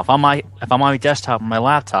feel it off. If I'm on my desktop, on my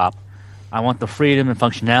laptop, I want the freedom and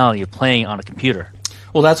functionality of playing on a computer.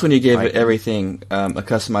 Well, that's when you give everything a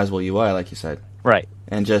customizable UI, like you said. Right.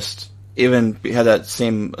 And just even have that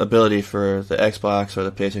same ability for the Xbox or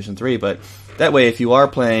the PlayStation 3, but that way if you are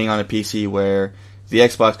playing on a PC where the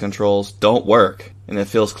Xbox controls don't work and it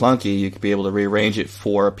feels clunky, you could be able to rearrange it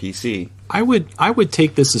for a PC. I would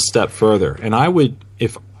take this a step further, and I would,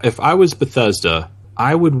 if I was Bethesda,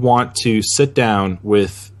 I would want to sit down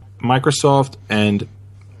with Microsoft and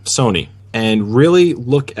Sony and really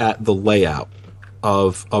look at the layout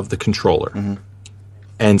of the controller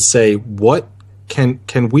and say, what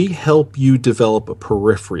can we help you develop a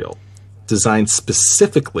peripheral designed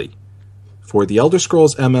specifically for the Elder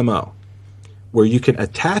Scrolls MMO, where you can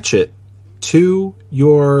attach it to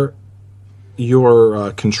your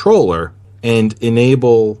controller and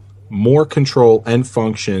enable more control and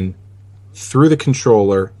function through the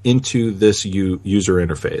controller into this user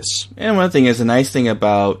interface. And one thing is, the nice thing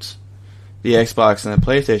about the Xbox and the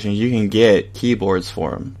PlayStation, you can get keyboards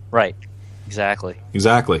for them. Right. Exactly.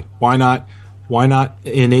 Why not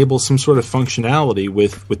enable some sort of functionality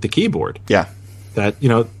with the keyboard? Yeah. That, you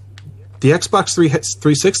know, the Xbox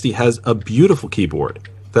 360 has a beautiful keyboard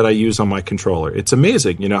that I use on my controller. It's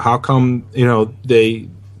amazing. You know, how come, you know,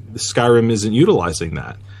 Skyrim isn't utilizing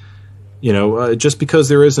that? You know, just because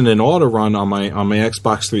there isn't an auto run on my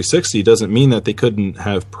Xbox 360 doesn't mean that they couldn't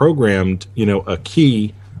have programmed, you know, a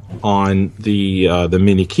key on the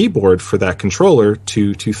mini keyboard for that controller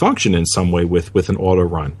to function in some way with an auto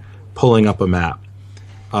run, pulling up a map.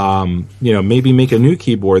 You know, maybe make a new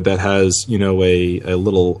keyboard that has, you know, a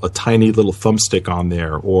tiny little thumbstick on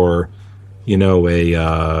there, or, you know,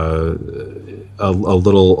 a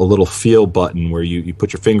little feel button where you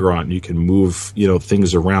put your finger on it and you can move, you know,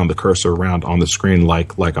 things around, the cursor around on the screen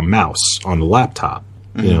like a mouse on the laptop.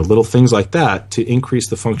 You know, little things like that to increase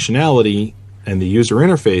the functionality and the user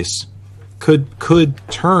interface could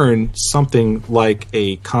turn something like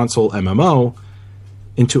a console MMO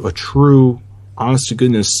into a true honest to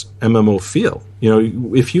goodness MMO feel.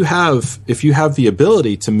 If you have the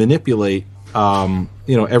ability to manipulate,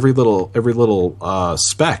 every little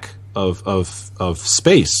speck of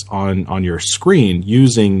space on your screen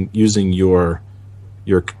using your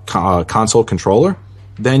console controller,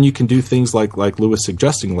 then you can do things like Lou was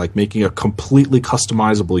suggesting, like making a completely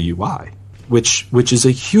customizable UI, which is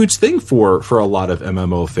a huge thing for a lot of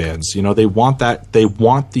MMO fans. They want that. They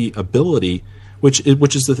want the ability, which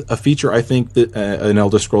is a feature I think that an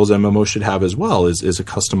Elder Scrolls MMO should have as well, is a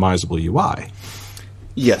customizable UI.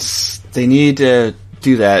 Yes, they need to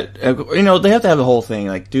do that. They have to have the whole thing.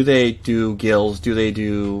 Like, do they do guilds? Do they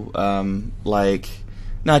do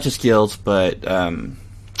not just guilds, but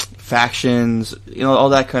factions? All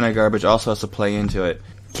that kind of garbage also has to play into it.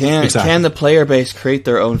 Can the player base create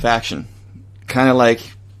their own faction? Kind of like,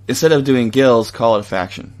 instead of doing guilds, call it a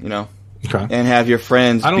faction. Okay. And have your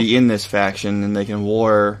friends be in this faction, and they can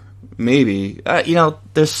war. Maybe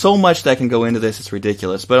there's so much that can go into this. It's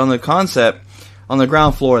ridiculous. But on the concept, on the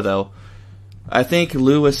ground floor, though, I think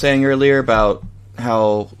Lou was saying earlier about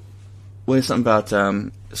how something about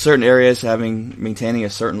certain areas maintaining a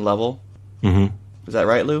certain level. Mm-hmm. Is that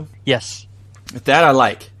right, Lou? Yes. That I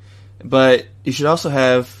like, but you should also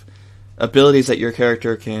have abilities that your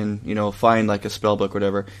character can, find, like a spell book or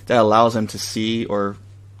whatever, that allows them to see or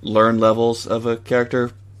learn levels of a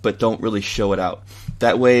character, but don't really show it out.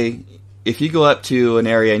 That way, if you go up to an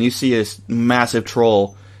area and you see this massive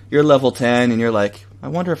troll, you're level 10, and you're like, I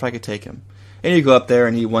wonder if I could take him. And you go up there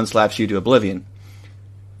and he one-slaps you to oblivion.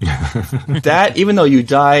 That, even though you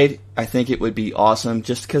died, I think it would be awesome,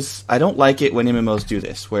 just because I don't like it when MMOs do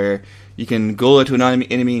this, where you can go to an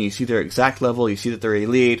enemy and you see their exact level, you see that they're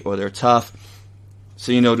elite or they're tough,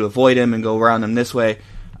 so you know to avoid them and go around them this way.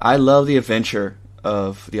 I love the adventure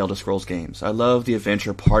of the Elder Scrolls games. I love the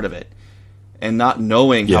adventure part of it, and not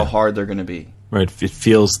knowing how hard they're going to be. Right, it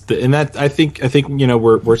feels, and that I think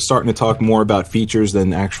we're starting to talk more about features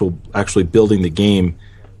than actually building the game.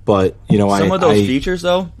 But some of those features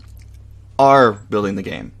though are building the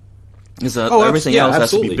game. Everything else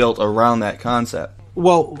has to be built around that concept.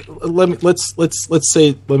 Well, let me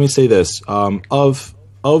say this of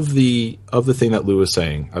the thing that Lou was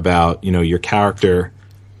saying about your character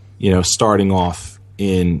starting off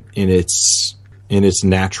in its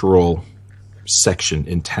natural section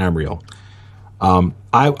in Tamriel.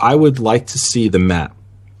 I would like to see the map,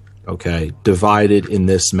 divided in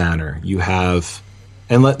this manner. You have,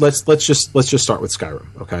 and let's just start with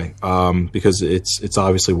Skyrim, because it's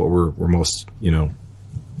obviously what we're most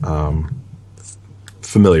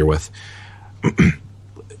familiar with.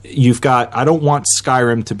 You've got. I don't want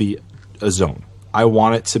Skyrim to be a zone. I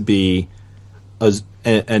want it to be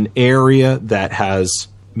an area that has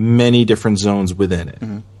many different zones within it.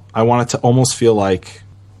 Mm-hmm. I want it to almost feel like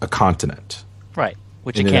a continent. Right,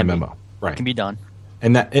 which in it can an MMO. be. Right, it can be done,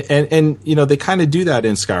 and they kind of do that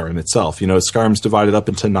in Skyrim itself. Skyrim's divided up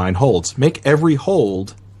into 9 holds. Make every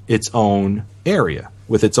hold its own area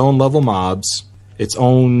with its own level mobs, its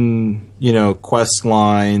own quest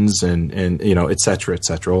lines, and et cetera, et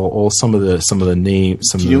cetera. All some of the names.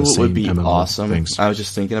 Some of the what would be MMO awesome? Things. I was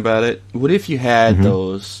just thinking about it. What if you had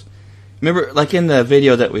those? Remember, like in the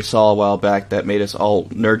video that we saw a while back that made us all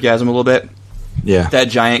nerdgasm a little bit. Yeah. That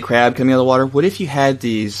giant crab coming out of the water. What if you had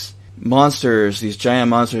these monsters, these giant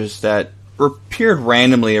monsters that appeared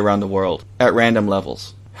randomly around the world at random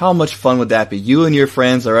levels? How much fun would that be? You and your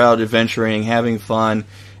friends are out adventuring, having fun,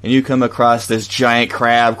 and you come across this giant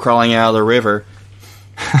crab crawling out of the river.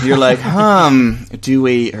 You're like, do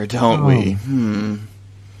we or don't we?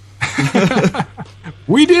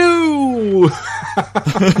 We do!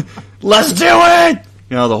 Let's do it!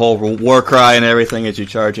 The whole war cry and everything as you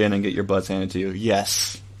charge in and get your butts handed to you.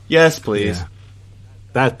 Yes. Yes, please.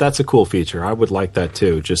 Yeah. That's a cool feature. I would like that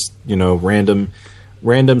too. Just, random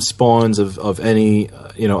spawns of any,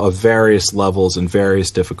 of various levels and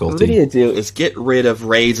various difficulty. What we need to do is get rid of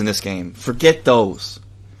raids in this game. Forget those.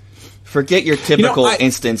 Forget your typical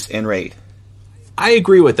instance in raid. I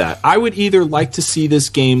agree with that. I would either like to see this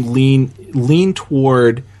game lean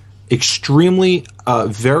toward extremely,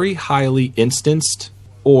 very highly instanced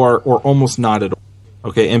or almost not at all.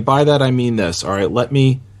 Okay, and by that I mean this. All right, let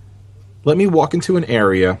me walk into an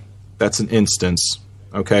area that's an instance,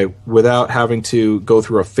 okay, without having to go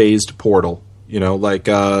through a phased portal. When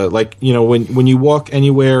you walk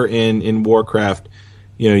anywhere in Warcraft,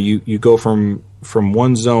 you go from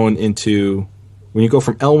one zone into, when you go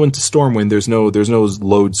from Elwyn to Stormwind, there's no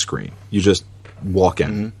load screen. You just walk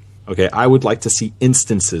in. Mm-hmm. Okay, I would like to see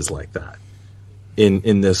instances like that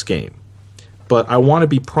in this game. But I want to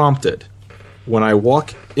be prompted when I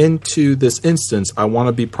walk into this instance, I want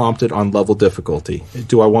to be prompted on level difficulty.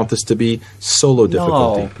 Do I want this to be solo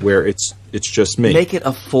difficulty, where it's just me? Make it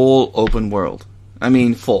a full open world. I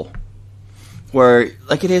mean, full. Where,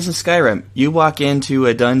 like it is in Skyrim, you walk into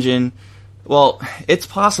a dungeon. Well, it's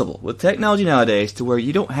possible with technology nowadays to where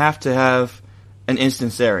you don't have to have an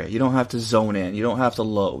instance area. You don't have to zone in. You don't have to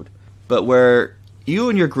load. But where you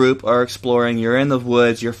and your group are exploring, you're in the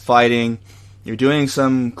woods, you're fighting, you're doing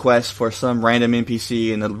some quest for some random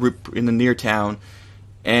NPC in the near town,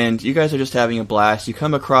 and you guys are just having a blast. You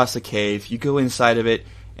come across a cave, you go inside of it,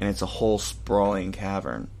 and it's a whole sprawling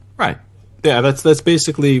cavern. Right. Yeah, that's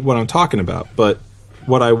basically what I'm talking about. But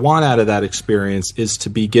what I want out of that experience is to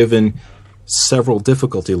be given several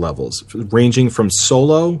difficulty levels, ranging from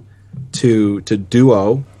solo to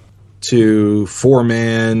duo to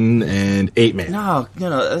 4-man and 8-man. No.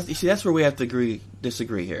 You see, that's where we have to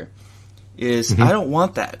disagree here. I don't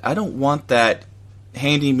want that. I don't want that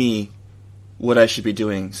handing me what I should be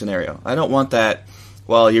doing scenario. I don't want that,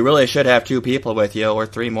 well, you really should have 2 people with you or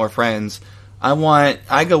 3 more friends.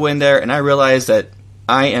 I go in there and I realize that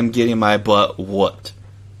I am getting my butt whooped.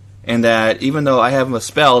 And that even though I have a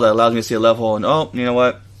spell that allows me to see a level and, oh, you know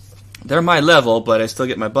what? They're my level, but I still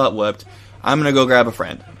get my butt whooped. I'm going to go grab a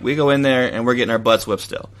friend. We go in there and we're getting our butts whipped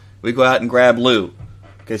still. We go out and grab Lou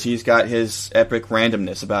because he's got his epic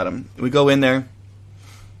randomness about him. We go in there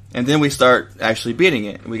and then we start actually beating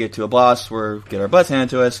it. We get to a boss where we get our butts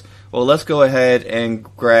handed to us. Well, let's go ahead and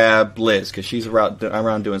grab Liz because she's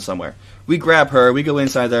around doing somewhere. We grab her. We go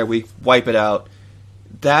inside there. We wipe it out.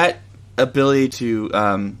 That ability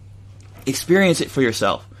to experience it for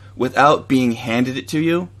yourself without being handed it to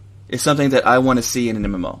you is something that I want to see in an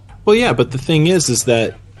MMO. Well, yeah, but the thing is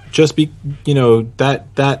that just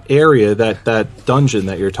that area, that dungeon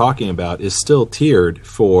that you're talking about is still tiered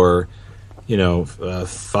for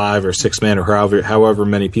 5 or 6 men or however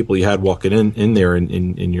many people you had walking in there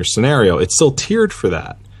in your scenario. It's still tiered for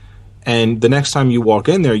that. And the next time you walk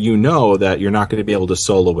in there, you know that you're not going to be able to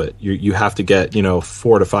solo it. You have to get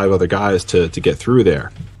 4 to 5 other guys to get through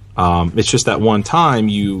there. It's just that one time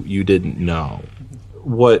you didn't know.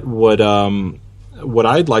 What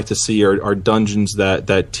I'd like to see are dungeons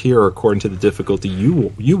that tier according to the difficulty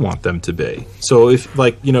you want them to be. So if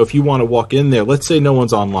you want to walk in there, let's say no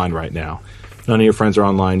one's online right now, none of your friends are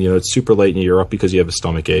online. It's super late and you're up because you have a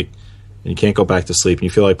stomach ache and you can't go back to sleep and you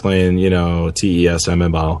feel like playing TES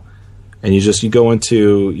MMO, and you go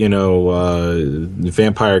into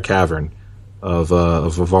Vampire Cavern of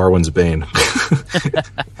Varwin's Bane.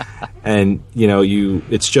 And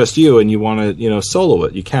it's just you and you want to solo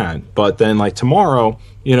it, you can. But then tomorrow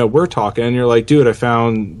we're talking and you're like, dude, I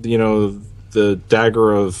found the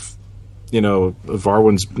dagger of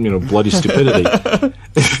Varwin's bloody stupidity.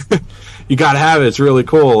 You gotta have it, it's really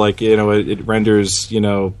cool. It renders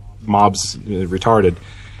mobs retarded.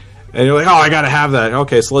 And you're like, oh, I got to have that.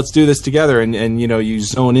 Okay, so let's do this together. And you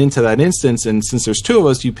zone into that instance. And since there's 2 of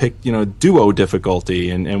us, you pick, duo difficulty.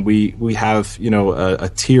 And we have, a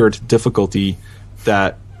tiered difficulty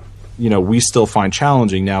that, we still find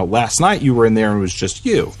challenging. Now, last night you were in there and it was just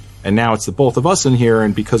you. And now it's the both of us in here.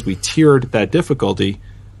 And because we tiered that difficulty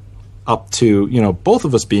up to, both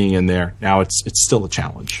of us being in there, now it's still a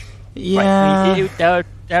challenge. Yeah. Right. That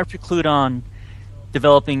would preclude on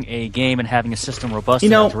developing a game and having a system robust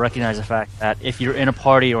enough to recognize the fact that if you're in a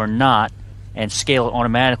party or not, and scale it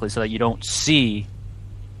automatically so that you don't see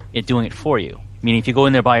it doing it for you. Meaning, if you go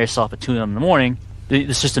in there by yourself at 2 a.m. in the morning,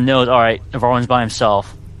 the system knows, all right, if everyone's by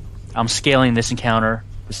himself, I'm scaling this encounter,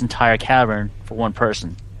 this entire cavern, for one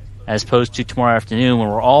person. As opposed to tomorrow afternoon when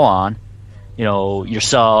we're all on,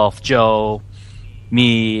 yourself, Joe,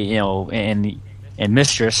 me, and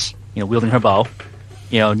Mistress, wielding her bow.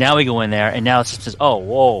 Now we go in there, and now it says, oh,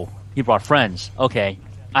 whoa, he brought friends. Okay,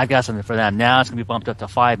 I've got something for them. Now it's going to be bumped up to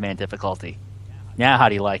 5-man difficulty. Now how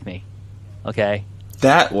do you like me? Okay.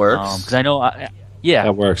 That works. Because I know, yeah.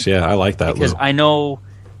 That works, yeah. I like that. Because I know...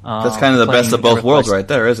 that's kind of the best of both worlds right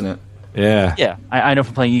there, isn't it? Yeah. Yeah, I know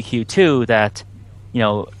from playing EQ2 that,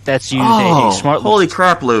 that's used a smart... Holy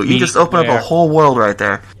crap, Lou. You just opened up a whole world right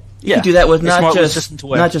there. You can do that with not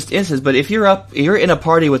just instances, but if you're in a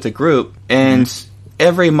party with a group, and...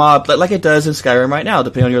 every mob, like it does in Skyrim right now,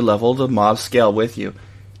 depending on your level, the mobs scale with you.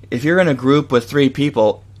 If you're in a group with 3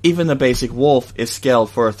 people, even the basic wolf is scaled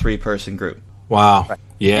for a 3-person group. Wow. Right.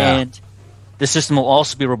 Yeah. And the system will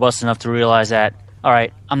also be robust enough to realize that, all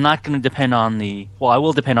right, I'm not going to depend on I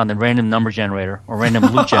will depend on the random number generator or random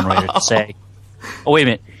loot generator to say, oh, wait a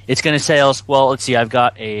minute, it's going to say, let's see, I've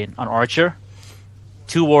got an archer,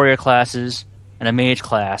 2 warrior classes, and a mage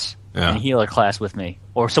class, and a healer class with me.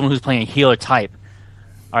 Or someone who's playing a healer type.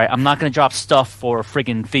 all right, I'm not going to drop stuff for a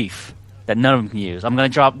friggin' thief that none of them can use. I'm going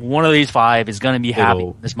to drop one of these 5 is going to be happy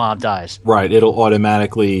when this mob dies. Right. It'll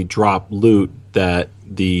automatically drop loot for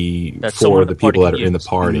the people that are in the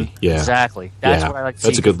party. Mm-hmm. Yeah. Exactly. That's what I like to see.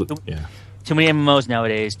 That's a good loot. Yeah. Too many MMOs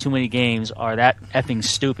nowadays, too many games are that effing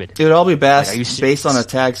stupid. It would all be based on a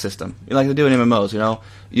tag system. You like to do in MMOs, you know?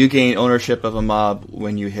 You gain ownership of a mob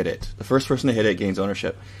when you hit it. The first person to hit it gains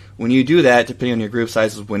ownership. When you do that, depending on your group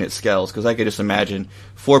size, is when it scales. Because I could just imagine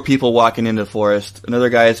 4 people walking into the forest, another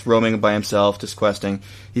guy is roaming by himself, just questing.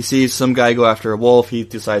 He sees some guy go after a wolf, he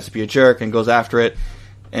decides to be a jerk and goes after it,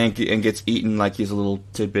 and gets eaten like he's a little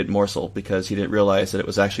tidbit morsel because he didn't realize that it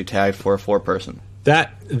was actually tagged for a 4-person.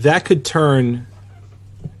 That could turn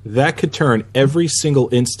every single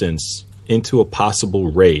instance into a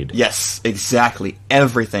possible raid. Yes, exactly.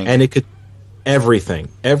 Everything. And it could everything.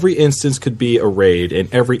 Every instance could be a raid,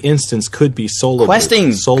 and every instance could be solo.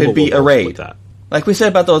 Questing could be a raid. With that. Like we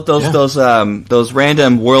said about those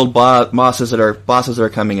random world bosses that are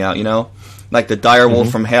coming out, you know, like the dire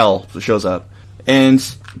wolf from hell shows up, and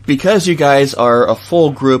because you guys are a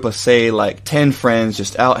full group of, say, like 10 friends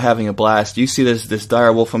just out having a blast, you see this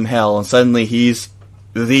dire wolf from hell, and suddenly he's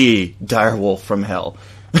the dire wolf from hell.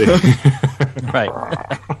 Right.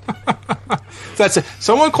 That's it.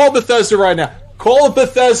 Someone call Bethesda right now. Call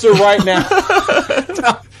Bethesda right now.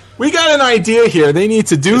 We got an idea here. They need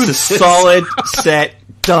to do this. Solid, set,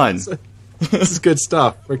 done. This is good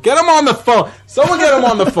stuff. Get them on the phone. Someone get them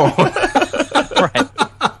on the phone. Right.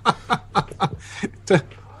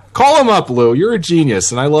 Call him up, Lou. You're a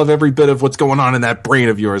genius, and I love every bit of what's going on in that brain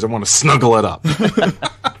of yours. I want to snuggle it up.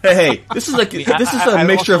 Hey, this is a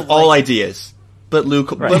mixture of all ideas. But Lou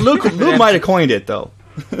might have coined it, though.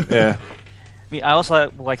 Yeah. I mean, I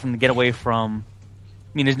also like them to get away from.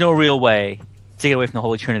 I mean, there's no real way to get away from the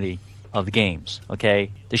Holy Trinity of the games.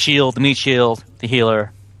 Okay, the shield, the meat shield, the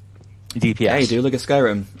healer, the DPS. Hey, dude, look at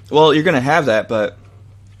Skyrim. Well, you're gonna have that, but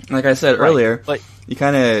like I said earlier, but you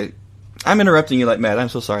kind of. I'm interrupting you like mad. I'm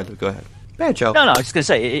so sorry, Lou. Go ahead. Bad joke. No, I was just gonna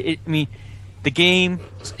say. I mean, the game,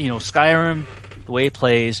 Skyrim, the way it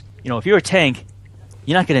plays. If you're a tank,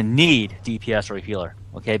 you're not going to need DPS or a healer,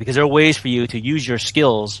 okay? Because there are ways for you to use your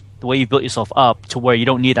skills, the way you built yourself up, to where you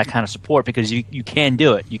don't need that kind of support because you can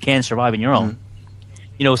do it. You can survive on your own.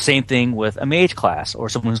 Same thing with a mage class or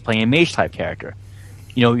someone who's playing a mage-type character.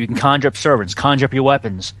 You can conjure up servants, conjure up your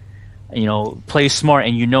weapons, play smart,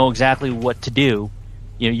 and you know exactly what to do.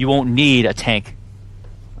 You won't need a tank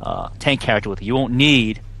character with you. You won't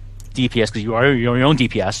need DPS because you are your own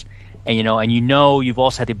DPS, and you've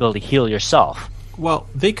also had the ability to heal yourself. Well,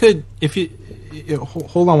 they could, if you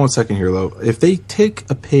hold on one second here, though. If they take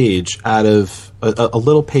a page out of a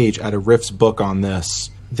little page out of Rift's book on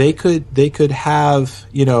this, they could have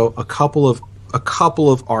a couple of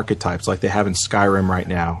archetypes like they have in Skyrim right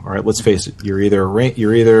now. All right, let's face it. You're either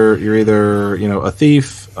a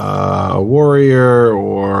thief, a warrior,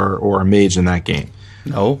 or a mage in that game.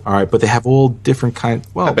 No. All right, but they have all different kind.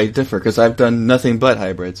 Well, I beg to differ because I've done nothing but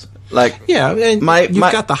hybrids. Like and you've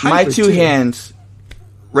got the hybrid my two hands.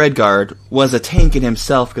 Redguard was a tank in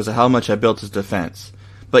himself because of how much I built his defense.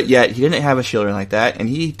 But yet, he didn't have a shield like that, and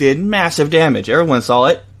he did massive damage. Everyone saw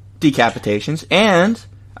it. Decapitations. And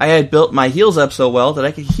I had built my heals up so well that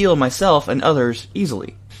I could heal myself and others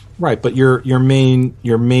easily. Right, but your main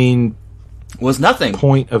was nothing.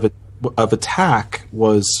 Point of attack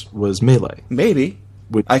was melee. Maybe.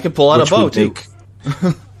 I could pull out a bow, too.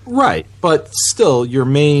 Right, but still, your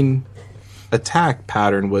main attack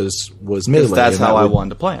pattern was melee. That's how I wanted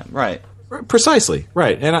to play him, right? Precisely,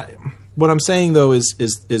 right. And what I'm saying though is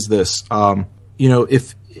this: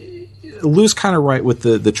 if Lou's kind of right with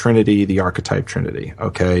the Trinity, the archetype Trinity.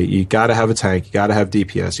 Okay, you got to have a tank, you got to have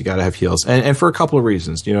DPS, you got to have heals, and for a couple of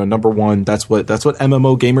reasons. Number one, that's what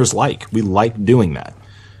MMO gamers like. We like doing that.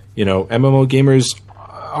 MMO gamers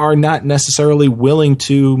are not necessarily willing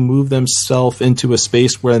to move themselves into a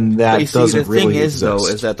space when that doesn't really exist. The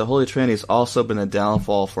thing is that the Holy Trinity has also been a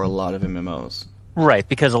downfall for a lot of MMOs. Right,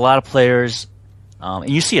 because a lot of players, and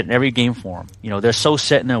you see it in every game form, they're so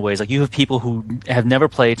set in their ways. Like, you have people who have never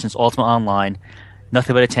played since Ultimate Online,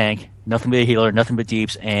 nothing but a tank, nothing but a healer, nothing but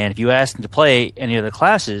deeps, and if you ask them to play any of the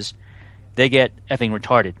classes, they get effing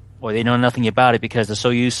retarded, or they know nothing about it because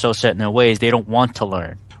they're so set in their ways, they don't want to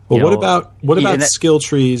learn. Well, what about skill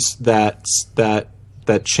trees that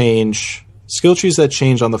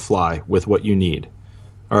change on the fly with what you need?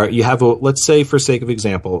 All right, you have let's say for sake of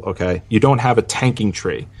example, okay, you don't have a tanking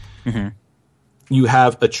tree. Mm-hmm. You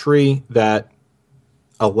have a tree that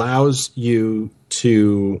allows you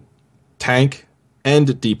to tank and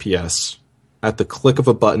DPS at the click of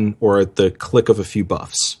a button or at the click of a few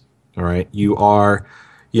buffs. All right, you are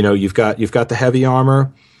You've got the heavy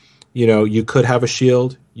armor. You could have a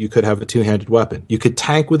shield. You could have a two-handed weapon. You could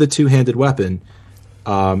tank with a two-handed weapon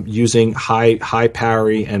using high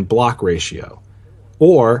parry and block ratio,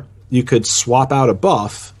 or you could swap out a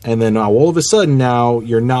buff, and then all of a sudden now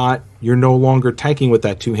you're no longer tanking with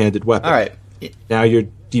that two-handed weapon. All right. Now you're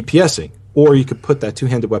DPSing, or you could put that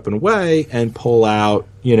two-handed weapon away and pull out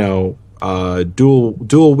dual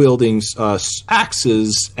wielding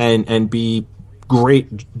axes and be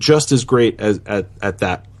great, just as great as at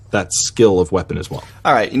that skill of weapon as well.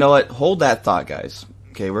 All right, you know what? Hold that thought, guys.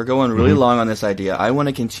 Okay, we're going really long on this idea. I want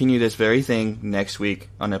to continue this very thing next week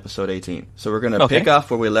on episode 18. So we're going to pick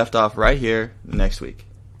off where we left off right here next week.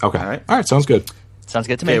 Okay. All right? All right, sounds good. Sounds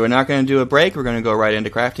good to me. Okay, we're not going to do a break. We're going to go right into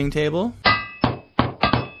crafting table.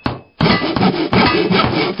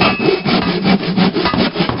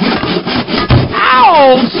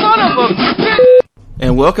 Ow, son of a bitch!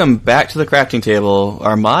 And welcome back to the crafting table,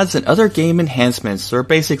 our mods and other game enhancements, or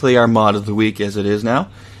basically our mod of the week as it is now.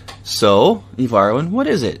 So, Ivarwin, what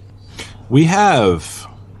is it? We have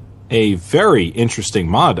a very interesting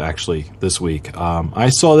mod, actually, this week. I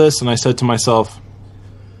saw this and I said to myself,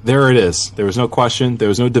 there it is. There was no question. There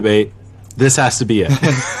was no debate. This has to be it.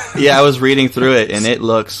 Yeah, I was reading through it, and it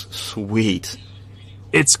looks sweet.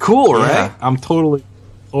 It's cool, right? Yeah. I'm totally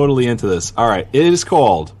into this. All right, it is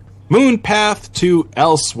called Moon Path to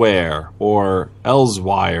Elsewhere, or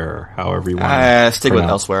Elsewire, however you want to Stick with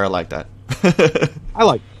pronounce. Elsewhere. I like that. I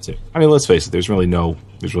like it too. I mean, let's face it. There's really no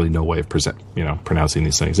way of pronouncing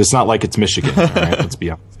these things. It's not like it's Michigan. All right, let's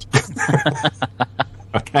be honest.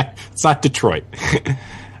 Okay, it's not Detroit.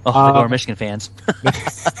 We're Michigan fans.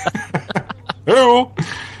 Hello.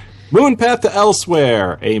 Moon Path to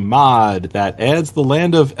Elsewhere, a mod that adds the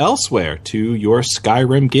land of Elsewhere to your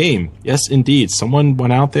Skyrim game. Yes, indeed. Someone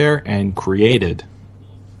went out there and created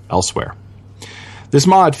Elsewhere. This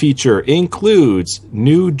mod feature includes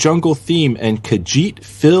new jungle theme and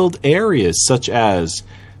Khajiit-filled areas such as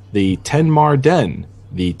the Tenmar Den,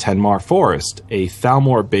 the Tenmar Forest, a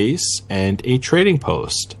Thalmor base, and a trading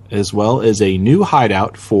post, as well as a new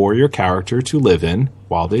hideout for your character to live in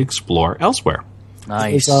while they explore elsewhere.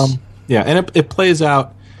 Nice. Yeah, and it plays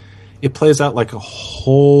out. It plays out like a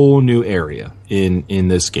whole new area in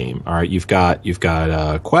this game. All right, you've got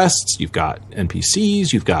quests, you've got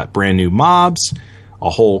NPCs, you've got brand new mobs, a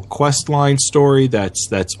whole quest line story that's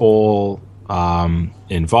all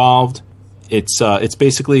involved. It's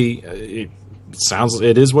basically it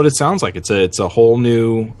is what it sounds like. It's a whole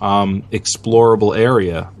new explorable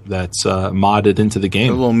area that's modded into the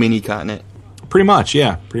game. A little mini continent. Pretty much,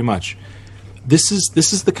 yeah, pretty much. This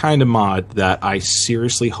is the kind of mod that I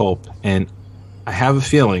seriously hope, and I have a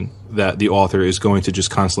feeling that the author is going to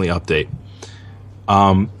just constantly update.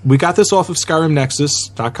 We got this off of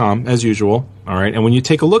SkyrimNexus.com, as usual. All right, and when you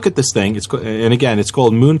take a look at this thing, it's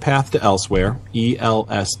called Moon Path to Elsewhere,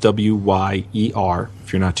 Elswyer,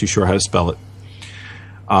 if you're not too sure how to spell it.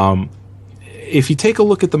 If you take a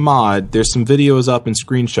look at the mod, there's some videos up and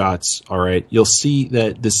screenshots. All right, you'll see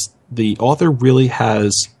that the author really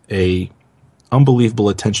has a unbelievable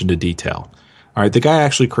attention to detail. All right, the guy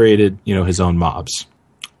actually created his own mobs.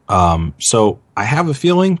 So I have a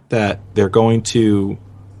feeling that they're going to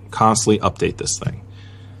constantly update this thing.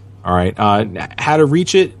 All right, how to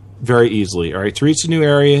reach it? Very easily. All right, to reach the new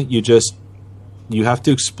area, you have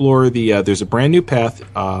to explore there's a brand new path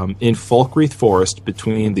in Folkreath Forest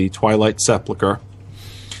between the Twilight Sepulchre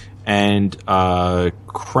and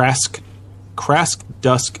Krask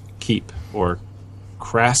Dusk Keep, or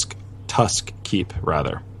Krask Tusk Keep,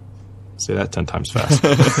 rather. Say that 10 times fast.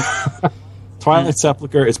 Twilight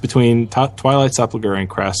Sepulchre is between Twilight Sepulchre and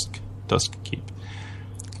Krask Dusk Keep.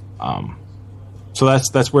 So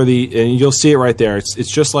that's where and you'll see it right there.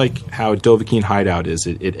 It's just like how Dovahkiin Hideout is.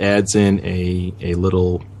 It adds in a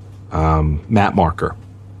little map marker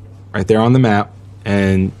right there on the map,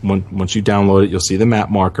 and once you download it, you'll see the map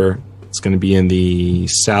marker. It's going to be in the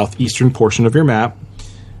southeastern portion of your map.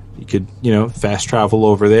 You could, fast travel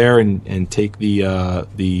over there and take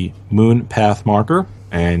the moon path marker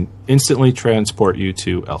and instantly transport you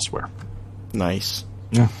to elsewhere. Nice.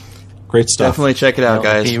 Yeah, great stuff. Definitely check it out,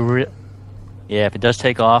 guys. If it does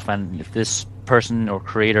take off, and if this person or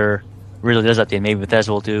creator really does update, maybe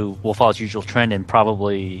Bethesda will follow its usual trend and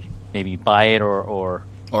probably maybe buy it or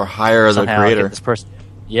hire the creator. Get this person,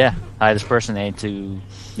 hire this person, and to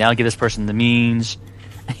now give this person the means,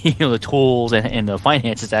 the tools and the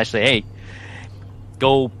finances to actually, hey,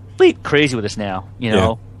 go crazy with this now.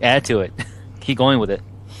 Add to it, keep going with it.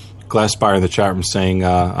 Glasspire in the chat room saying,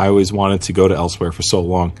 I always wanted to go to elsewhere for so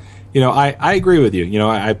long. I agree with you.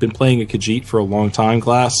 I've been playing a Khajiit for a long time,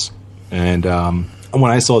 Glass, and And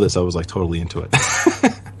when I saw this, I was like totally into it.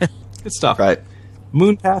 Good stuff. Right.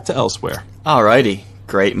 Moon Path to Elsewhere. Alrighty.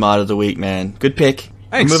 Great mod of the week, man. Good pick.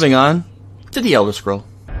 Thanks. Moving on to the Elder Scroll.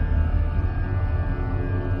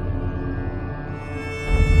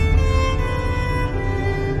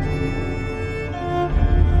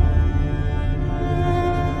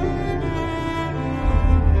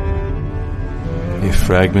 A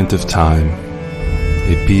fragment of time,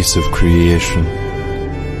 a piece of creation,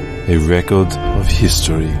 a record of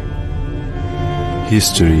history,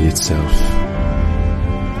 history itself,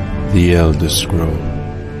 the Elder Scroll.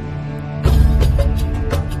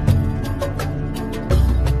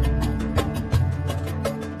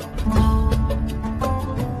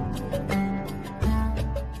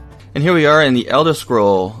 And here we are in the Elder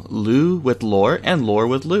Scroll, Lou with Lore and Lore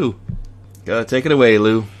with Lou. Gotta take it away,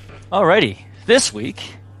 Lou. Alrighty. This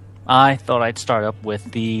week, I thought I'd start up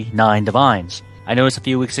with the 9 Divines. I noticed a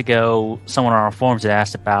few weeks ago, someone on our forums had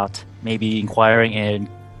asked about maybe inquiring and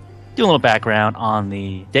doing a little background on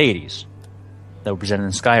the deities that were presented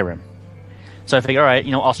in Skyrim. So I figured, alright,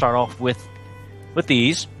 I'll start off with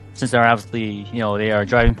these, since they're obviously, they are a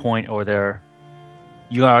driving point, or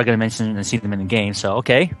you are going to mention and see them in the game. So,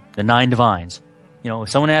 okay, the 9 Divines. If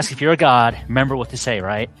someone asks if you're a god, remember what to say,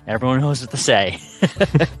 right? Everyone knows what to say.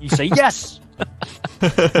 You say yes!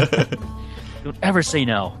 Don't ever say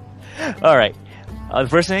no. All right. The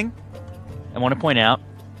first thing I want to point out,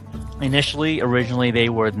 originally, they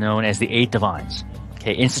were known as the 8 Divines.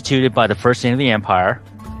 Okay, instituted by the first saint of the Empire,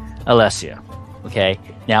 Alessia. Okay,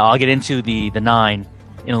 now I'll get into the 9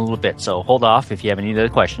 in a little bit, so hold off if you have any other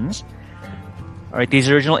questions. All right, these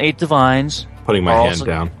original 8 Divines... Putting my hand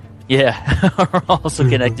down. Yeah, are also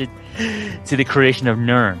connected to the creation of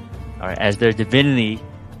Nirn, all right, as their divinity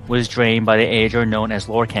was drained by the Aedra known as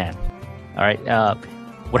Lorcan. All right,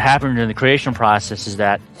 what happened during the creation process is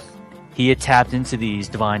that he had tapped into these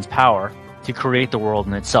divines' power to create the world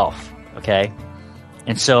in itself, okay?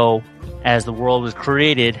 And so, as the world was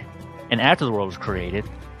created, and after the world was created,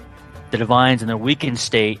 the divines in their weakened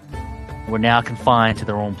state were now confined to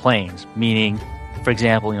their own planes, meaning, for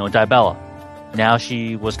example, Dibella. Now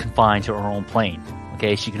she was confined to her own plane.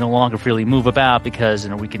 Okay, she could no longer freely move about because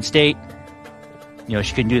in a weakened state,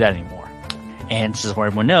 she couldn't do that anymore. And this is where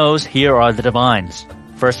everyone knows, here are the divines.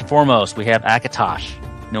 First and foremost, we have Akatosh,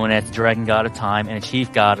 known as the dragon god of time and a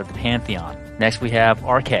chief god of the pantheon. Next we have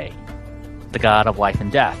Arche, the god of life and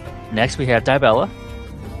death. Next we have Dibella,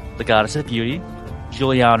 the goddess of beauty.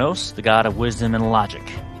 Julianos, the god of wisdom and logic.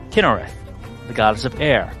 Kinnereth, the goddess of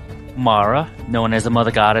air. Mara, known as the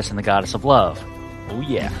mother goddess and the goddess of love. Oh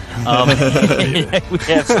yeah. We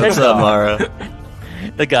have What's up, Mara?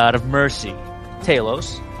 the god of mercy.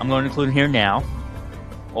 Talos, I'm going to include him here now,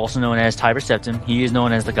 also known as Tiber Septim. He is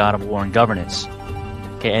known as the god of war and governance.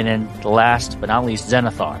 Okay, and then last but not least,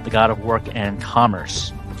 Zenithar, the god of work and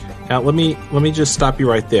commerce. Now let me just stop you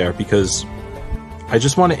right there, because I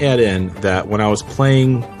just want to add in that when I was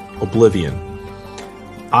playing Oblivion,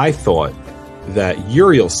 I thought that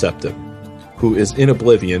Uriel Septim, who is in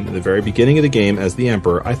Oblivion in the very beginning of the game as the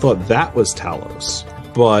Emperor, I thought that was Talos.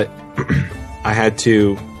 But I had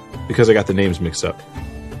to, because I got the names mixed up.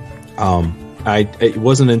 It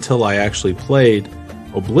wasn't until I actually played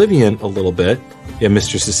Oblivion a little bit, yeah,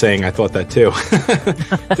 Mistress is saying I thought that too,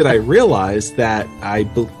 did I realize that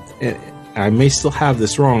I may still have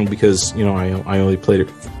this wrong, because I only played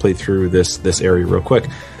through this area real quick,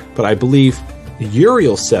 but I believe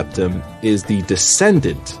Uriel Septim is the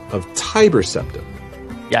descendant of Tiber Septim.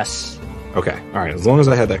 Yes. Okay. All right. As long as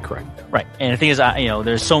I had that correct. Right. And the thing is,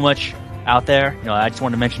 there's so much out there. I just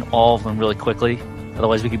want to mention all of them really quickly.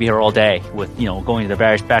 Otherwise, we could be here all day with, going to the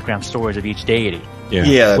various background stories of each deity.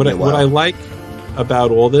 Yeah. What I like about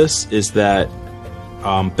all this is that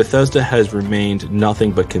Bethesda has remained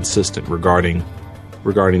nothing but consistent regarding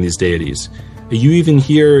these deities. You even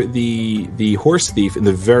hear the horse thief in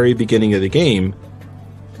the very beginning of the game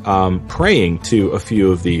praying to a few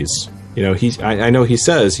of these. I know he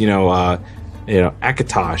says,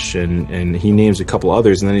 Akatosh, and he names a couple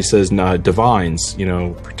others, and then he says, divines,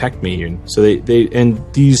 protect me. And so they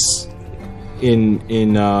these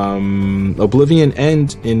in Oblivion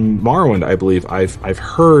and in Morrowind, I believe I've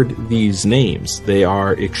heard these names. They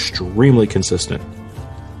are extremely consistent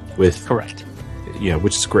with correct.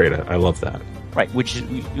 Which is great. I love that. Right, which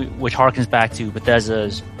harkens back to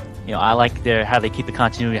Bethesda's. I like how they keep the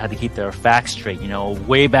continuity, how they keep their facts straight.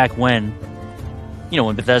 Way back when,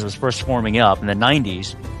 when Bethesda was first forming up in the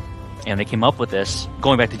 90s, and they came up with this,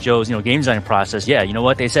 going back to Joe's, game design process. Yeah, you know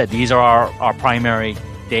what they said? These are our primary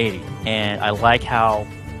deity, and I like how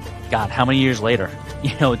many years later?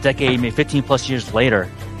 A decade, maybe 15 plus years later,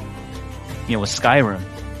 with Skyrim,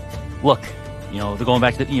 look, they're going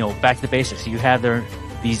back to the basics. You have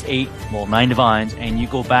these 9 divines, and you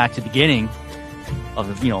go back to the beginning of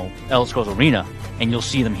the Elderscrolls Arena, and you'll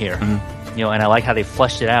see them here. And I like how they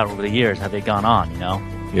fleshed it out over the years, how they've gone on.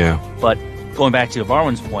 Yeah. But going back to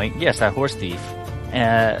Varwin's point, yes, that horse thief.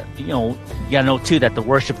 You gotta know too that the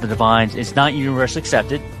worship of the divines is not universally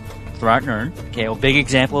accepted throughout Nirn. Okay, a big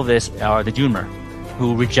example of this are the Dunmer,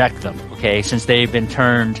 who reject them. Okay, since they've been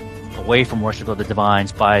turned away from worship of the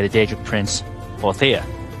divines by the Daedric prince Althea.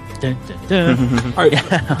 Dun, dun, dun. All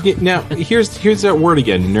right. Now, here's that word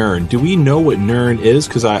again, Nirn. Do we know what Nirn is?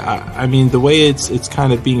 Because I mean, the way it's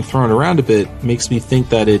kind of being thrown around a bit makes me think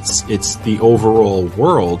that it's the overall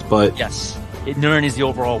world. But yes, Nirn is the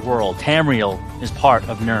overall world. Tamriel is part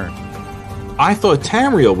of Nirn. I thought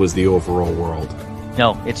Tamriel was the overall world.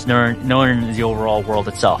 No, it's Nirn. Nirn is the overall world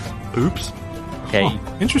itself. Oops. Okay.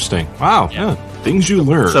 Oh, interesting. Wow. Yeah. Things you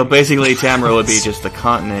learn. So basically, Tamriel would be just the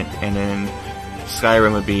continent, and then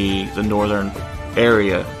Skyrim would be the northern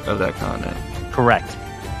area of that continent. Correct.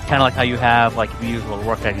 Kind of like how you have, like, if you use a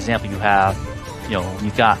work that example, you've got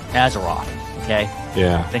Azeroth, okay?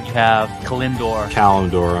 Yeah. Then you have Kalimdor.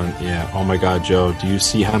 Yeah. Oh my God, Joe, do you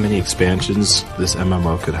see how many expansions this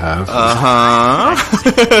MMO could have? Oh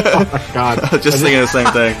my God. I was just thinking the same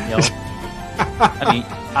thing. I mean,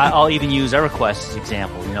 I'll even use EverQuest as an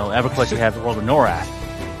example. EverQuest, you have the world of Norath,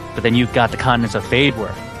 but then you've got the continents of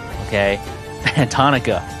Faedwer, okay?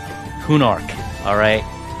 Antonica, Hunark, all right?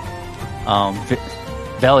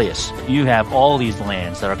 Velius. You have all these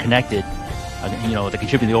lands that are connected, that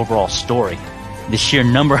contribute to the overall story. The sheer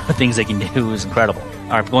number of things they can do is incredible.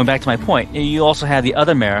 All right, going back to my point, you also have the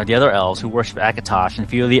other Mare, the other elves who worship Akatosh, and a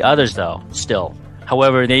few of the others, though, still.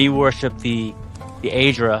 However, they worship the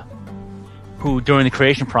Aedra, who, during the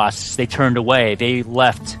creation process, they turned away. They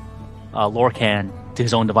left Lorcan to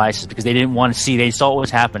his own devices because they didn't want to see. They saw what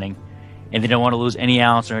was happening, and they didn't want to lose any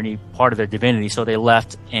ounce or any part of their divinity, so they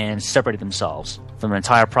left and separated themselves from the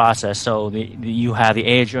entire process. So you have the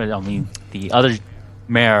Aedra, the other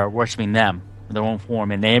Mare worshiping them in their own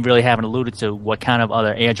form, and they really haven't alluded to what kind of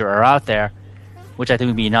other Aedra are out there, which I think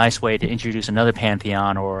would be a nice way to introduce another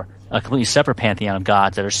pantheon or a completely separate pantheon of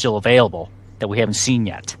gods that are still available that we haven't seen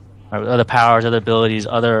yet. Other powers, other abilities,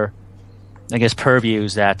 other,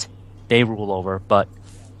 purviews that they rule over, but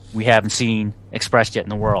we haven't seen expressed yet in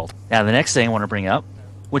the world. Now, the next thing I want to bring up,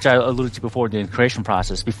 which I alluded to before during the creation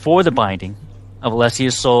process, before the binding of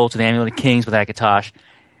Alessia's soul to the Amulet of Kings with Akatosh,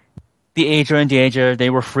 the Aedra and Daedra, they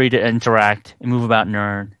were free to interact and move about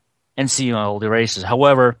Nirn and see all the races.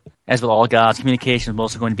 However, as with all gods, communication is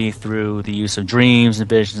mostly going to be through the use of dreams and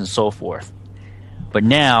visions and so forth. But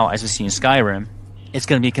now, as we see in Skyrim, it's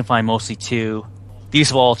going to be confined mostly to the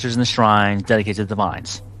use of altars and the shrines dedicated to the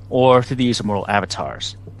divines, or to the use of mortal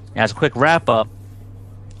avatars. Now, as a quick wrap-up,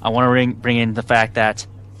 I want to bring in the fact that,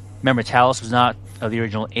 remember, Talos was not of the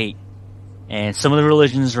original 8, and some of the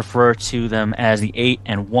religions refer to them as the 8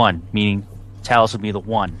 and 1, meaning Talos would be the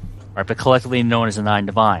 1, right? But collectively known as the 9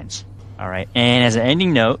 divines. All right. And as an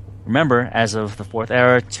ending note, remember, as of the 4th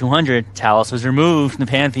era, 200, Talos was removed from the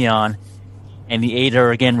pantheon, and the 8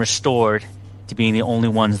 are again restored to being the only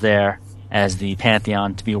ones there as the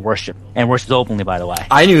pantheon to be worshipped, and worshipped openly, by the way.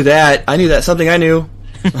 I knew that. Something I knew.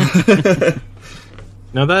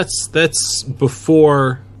 Now that's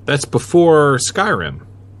before Skyrim,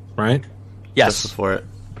 right? Yes,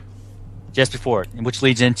 Just before it. which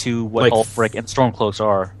leads into what Ulfric and Stormcloaks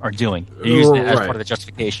are doing. They're using it as part of the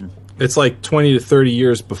justification. It's like 20 to 30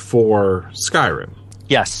 years before Skyrim.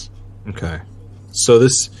 Yes. Okay. So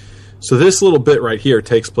this little bit right here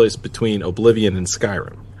takes place between Oblivion and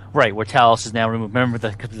Skyrim. Right, where Talos is now removed. Remember, the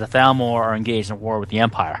Thalmor are engaged in war with the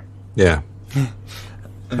Empire. Yeah. Right,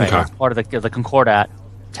 Okay. as part of the Concordat,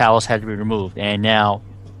 Talos had to be removed, and now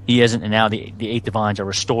he isn't, and now the 8 divines are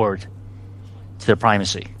restored to their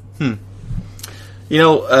primacy. As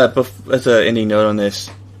an ending note on this,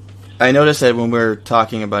 I noticed that when we're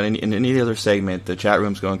talking about in any other segment, the chat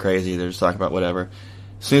room's going crazy. They're just talking about whatever.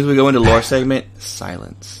 As soon as we go into lore segment,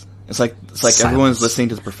 silence. It's like silence. Everyone's listening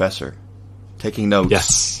to the professor, taking notes.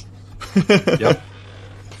 Yes. Yep.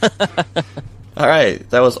 All right,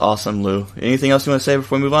 that was awesome, Lou. Anything else you want to say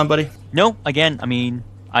before we move on, buddy? No, again,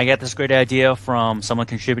 I got this great idea from someone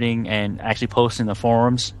contributing and actually posting in the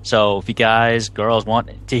forums. So if you guys, girls, want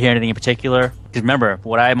to hear anything in particular, because remember,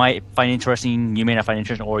 what I might find interesting, you may not find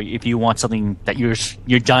interesting, or if you want something that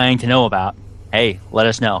you're dying to know about, hey, let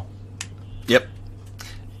us know. Yep.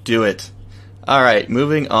 Do it. All right,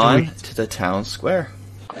 moving on to the town square.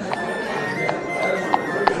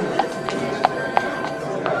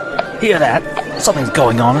 Hear that? Something's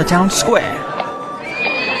going on in the town square.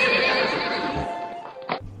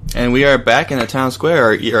 And we are back in the town square.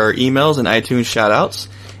 Our emails and iTunes shout-outs.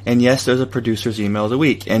 And yes, there's a producer's email of the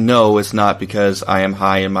week. And no, it's not because I am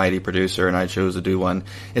high and mighty producer and I chose to do one.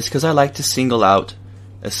 It's because I like to single out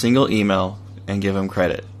a single email and give them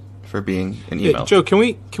credit for being an email. Hey, Joe, can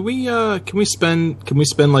we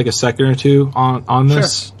spend like a second or two on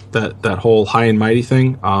this? Sure. That whole high and mighty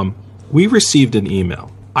thing. We received an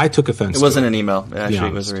email. I took offense. It wasn't an email. Actually,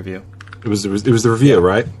 it was a review. It was the review,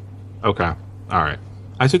 right? Okay. All right.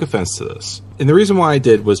 I took offense to this. And the reason why I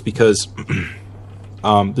did was because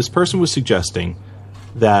this person was suggesting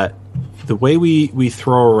that the way we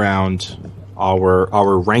throw around our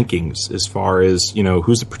rankings as far as,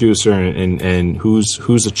 who's the producer and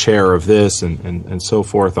who's a chair of this and so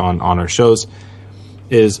forth on our shows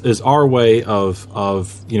is our way of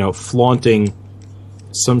flaunting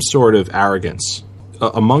some sort of arrogance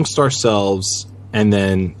amongst ourselves and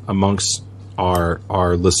then amongst our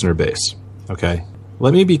listener base. Okay,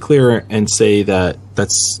 let me be clear and say that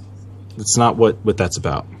that's not what that's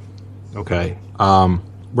about. Okay,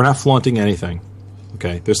 we're not flaunting anything.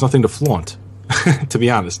 Okay, there's nothing to flaunt, to be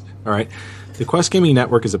honest. All right, the Quest Gaming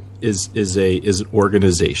Network is an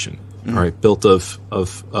organization. All right, built of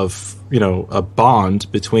a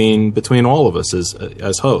bond between all of us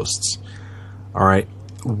as hosts. All right,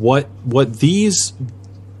 what these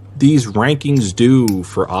rankings do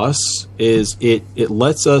for us is it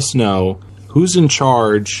lets us know who's in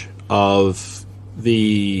charge of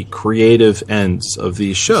the creative ends of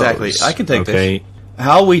these shows. Exactly. I can take this.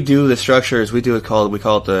 How we do the structure is we call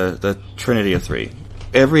it the Trinity of Three.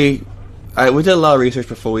 We did a lot of research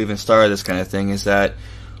before we even started this kind of thing, is that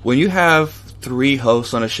when you have 3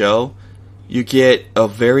 hosts on a show, you get a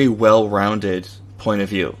very well-rounded point of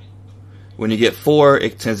view. When you get 4,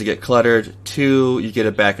 it tends to get cluttered. 2, you get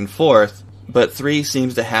it back and forth. But 3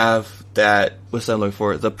 seems to have that, what's that I'm looking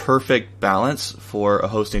for, the perfect balance for a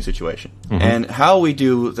hosting situation. Mm-hmm. And how we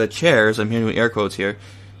do the chairs, I'm doing air quotes here,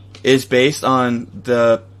 is based on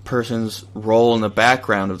the person's role in the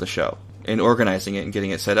background of the show in organizing it and getting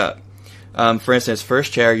it set up. For instance,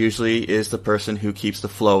 first chair usually is the person who keeps the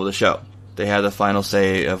flow of the show. They have the final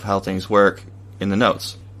say of how things work in the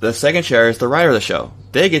notes. The second chair is the writer of the show.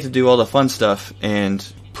 They get to do all the fun stuff and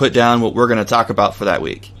put down what we're going to talk about for that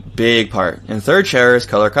week. Big part. And third chair is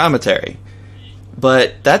color commentary.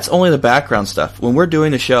 But that's only the background stuff. When we're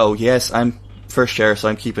doing the show, yes, I'm first chair, so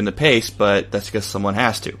I'm keeping the pace, but that's because someone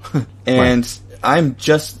has to. And right. I'm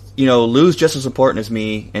just, Lou's just as important as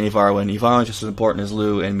me and Ivarwin. Ivarwin's just as important as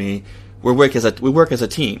Lou and me. We work as a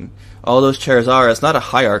team. All those chairs it's not a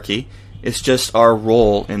hierarchy. It's just our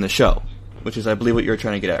role in the show, which is, I believe, what you're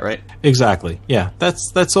trying to get at, right? Exactly. Yeah,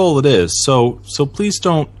 that's all it is. So please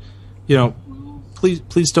don't,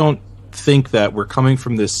 please don't think that we're coming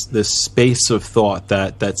from this space of thought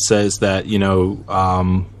that says that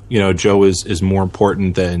Joe is more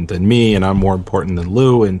important than me and I'm more important than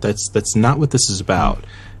Lou, and that's not what this is about.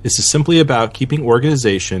 This is simply about keeping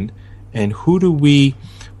organization and who do we.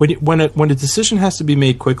 When a decision has to be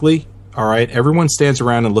made quickly, all right, everyone stands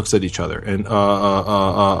around and looks at each other, and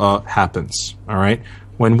happens. All right,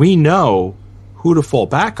 when we know who to fall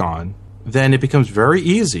back on, then it becomes very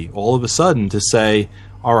easy all of a sudden to say,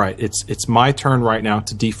 all right, it's my turn right now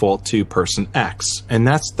to default to person X, and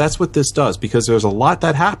that's what this does, because there's a lot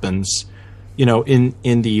that happens,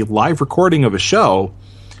 in the live recording of a show.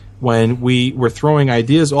 When we're throwing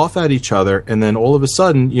ideas off at each other, and then all of a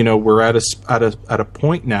sudden, we're at a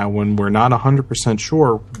point now when we're not 100%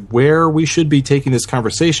 sure where we should be taking this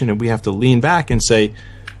conversation, and we have to lean back and say,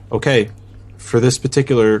 okay, for this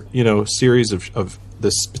particular series of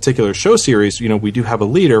this particular show series, we do have a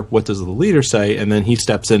leader. What does the leader say? And then he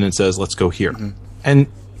steps in and says, let's go here. Mm-hmm. And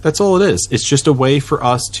that's all it is. It's just a way for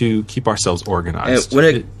us to keep ourselves organized.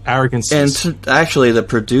 Arrogance. And actually, the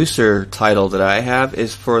producer title that I have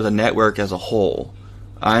is for the network as a whole.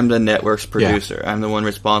 I'm the network's producer. Yeah. I'm the one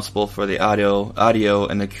responsible for the audio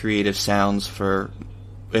and the creative sounds for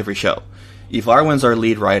every show. Ivarwin's our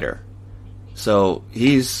lead writer. So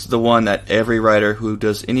he's the one that every writer who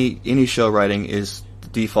does any show writing is the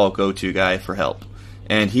default go-to guy for help.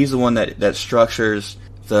 And he's the one that structures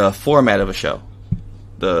the format of a show.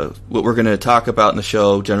 What we're going to talk about in the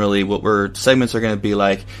show, generally what segments are going to be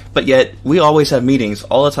like, but yet we always have meetings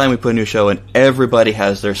all the time we put a new show, and everybody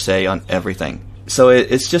has their say on everything. So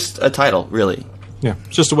it's just a title, really. Yeah,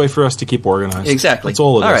 it's just a way for us to keep organized. Exactly. That's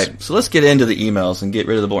all it is. All right, so let's get into the emails and get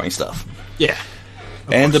rid of the boring stuff. Yeah.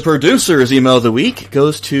 And the producer's email of the week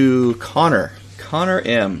goes to Connor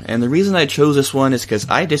M. And the reason I chose this one is because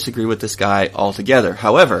I disagree with this guy altogether.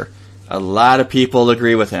 However, a lot of people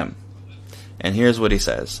agree with him. And here's what he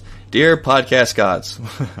says. Dear podcast gods,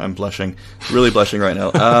 I'm blushing, really blushing right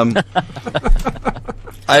now.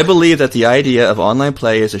 I believe that the idea of online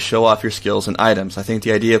play is to show off your skills and items. I think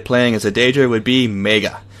the idea of playing as a Daedra would be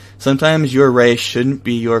mega. Sometimes your race shouldn't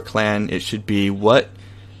be your clan. It should be what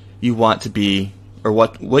you want to be, or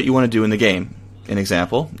what you want to do in the game. An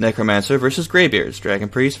example, Necromancer versus Greybeards, Dragon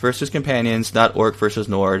Priest versus Companions, not Orc versus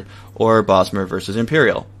Nord, or Bosmer versus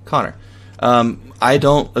Imperial. Connor. I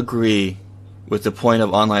don't agree with the point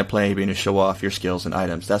of online play being to show off your skills and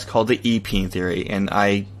items. That's called the EP theory, and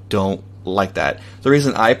I don't like that. The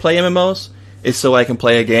reason I play MMOs is so I can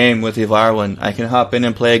play a game with Ivarwin. I can hop in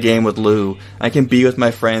and play a game with Lou. I can be with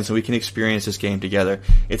my friends and we can experience this game together.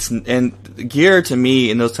 And gear to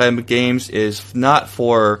me in those type of games is not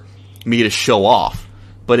for me to show off,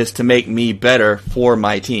 but it's to make me better for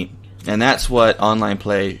my team. And that's what online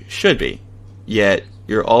play should be. Yet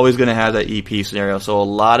you're always going to have that EP scenario, so a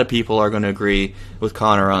lot of people are going to agree with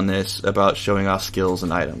Connor on this about showing off skills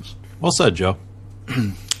and items. Well said, Joe.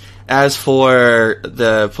 As for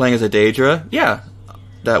the playing as a Daedra, yeah,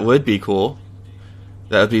 that would be cool.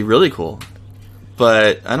 That would be really cool.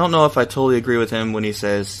 But I don't know if I totally agree with him when he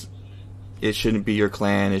says it shouldn't be your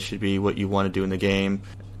clan, it should be what you want to do in the game.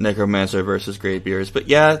 Necromancer versus Greybeards. But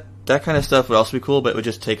yeah, that kind of stuff would also be cool, but it would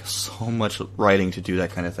just take so much writing to do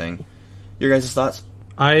that kind of thing. Your guys' thoughts?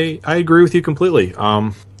 I agree with you completely.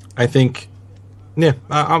 I think, yeah,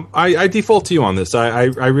 I default to you on this. I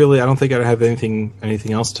don't think I have anything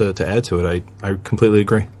else to add to it. I completely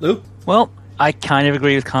agree. Lou? Well, I kind of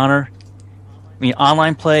agree with Connor. I mean,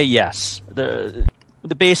 online play, yes. The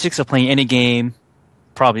basics of playing any game,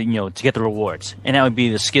 probably, to get the rewards. And that would be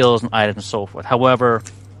the skills and items and so forth. However,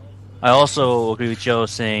 I also agree with Joe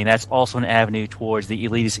saying that's also an avenue towards the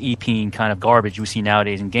elitist EP kind of garbage we see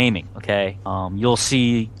nowadays in gaming, okay? You'll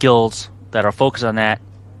see guilds that are focused on that.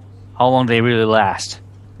 How long do they really last?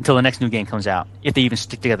 Until the next new game comes out, if they even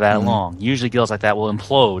stick together that long. Usually guilds like that will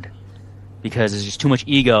implode because there's just too much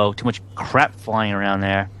ego, too much crap flying around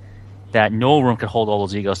there that no room could hold all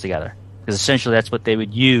those egos together. Because essentially that's what they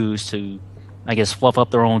would use to, I guess, fluff up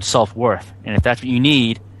their own self-worth. And if that's what you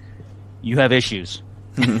need, you have issues.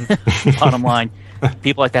 Bottom line,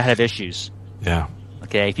 people like that have issues. Yeah.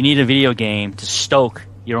 Okay, if you need a video game to stoke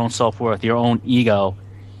your own self-worth, your own ego,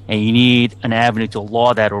 and you need an avenue to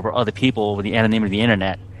law that over other people over the anonymity of the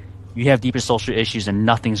internet, you have deeper social issues and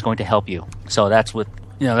nothing's going to help you. So that's what,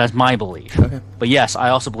 that's my belief. Okay. But yes, I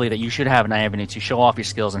also believe that you should have an avenue to show off your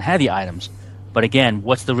skills and have the items. But again,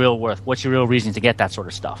 what's the real worth? What's your real reason to get that sort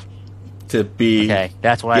of stuff? To be... Okay,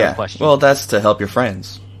 that's what I have a question. Well, that's to help your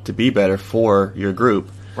friends. To be better for your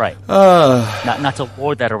group. Right. Not to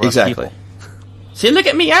lord that over other people. See, look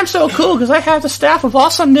at me. I'm so cool because I have the staff of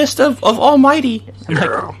awesomeness of Almighty.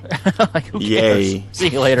 Like, who cares? Yay. See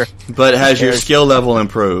you later. But has your skill level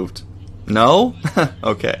improved? No?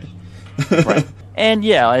 Okay. Right. And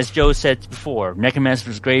yeah, as Joe said before, Necromancer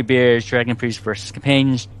versus Greybeards, Dragon Priest versus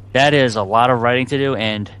Companions, that is a lot of writing to do,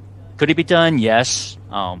 and could it be done? Yes.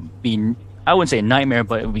 I wouldn't say a nightmare,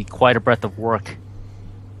 but it would be quite a breadth of work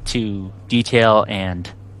to detail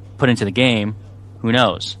and put into the game. Who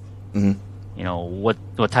knows? Mm-hmm.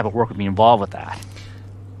 What type of work would be involved with that?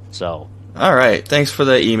 So, all right. Thanks for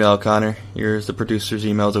the email, Connor. Here's the producer's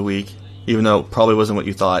email of the week, even though it probably wasn't what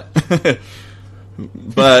you thought. But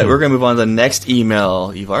we're going to move on to the next email,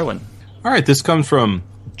 Ivarwin. All right. This comes from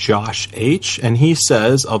Josh H, and he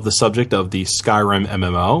says, of the subject of the Skyrim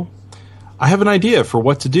MMO, I have an idea for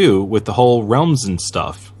what to do with the whole realms and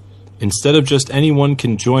stuff. Instead of just anyone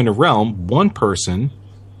can join a realm, one person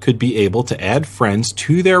could be able to add friends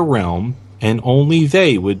to their realm, and only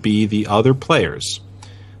they would be the other players.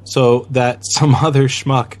 So that some other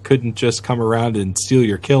schmuck couldn't just come around and steal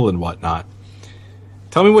your kill and whatnot.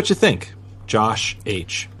 Tell me what you think, Josh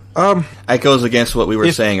H. That goes against what we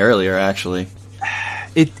were saying earlier, actually.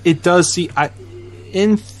 It does. See,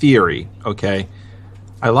 in theory, okay,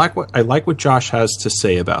 I like what Josh has to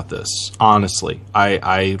say about this. Honestly,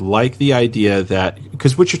 I like the idea that,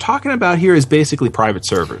 because what you're talking about here is basically private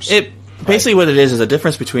servers. Basically what it is a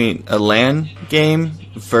difference between a LAN game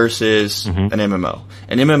versus an MMO.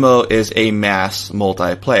 An MMO is a mass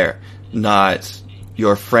multiplayer, not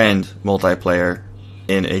your friend multiplayer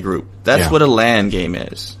in a group. That's what a LAN game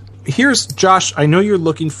is. Here's, Josh, I know you're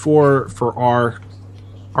looking for our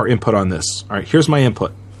input on this. All right, here's my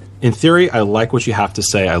input. In theory, I like what you have to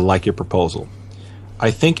say. I like your proposal.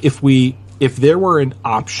 I think if there were an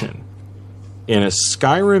option in a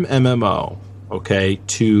Skyrim MMO, okay,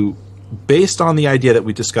 based on the idea that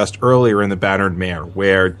we discussed earlier in the Battered Mare,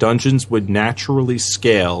 where dungeons would naturally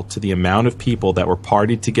scale to the amount of people that were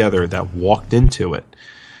partied together that walked into it,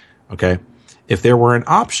 okay? if there were an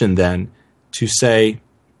option then to say,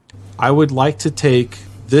 I would like to take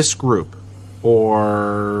this group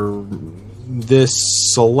or this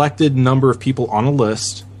selected number of people on a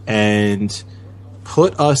list and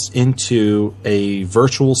put us into a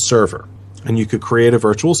virtual server. And you could create a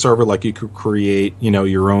virtual server like you could create,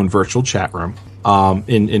 your own virtual chat room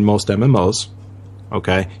in most MMOs.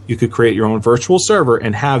 Okay, you could create your own virtual server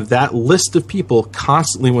and have that list of people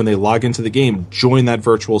constantly when they log into the game join that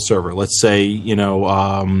virtual server. Let's say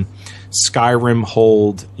Skyrim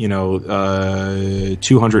hold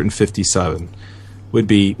 257 would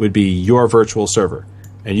be your virtual server,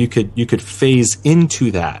 and you could phase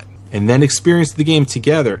into that and then experience the game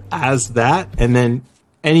together as that, and then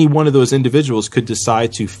any one of those individuals could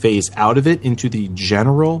decide to phase out of it into the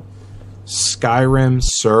general Skyrim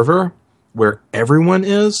server where everyone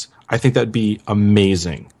is. I think that'd be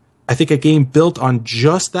amazing. I think a game built on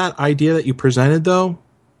just that idea that you presented, though,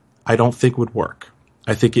 I don't think would work.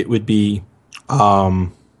 I think it would be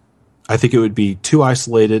too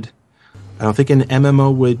isolated. I don't think an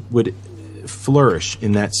MMO would flourish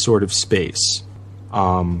in that sort of space.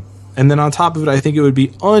 And then on top of it, I think it would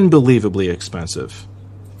be unbelievably expensive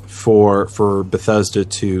for Bethesda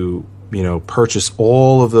to purchase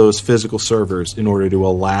all of those physical servers in order to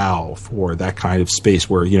allow for that kind of space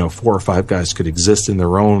where 4 or 5 guys could exist in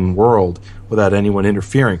their own world without anyone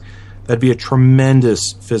interfering. That'd be a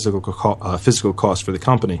tremendous physical cost for the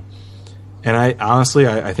company. And I honestly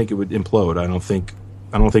think it would implode. I don't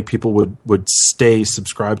think people would stay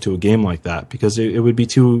subscribed to a game like that because it would be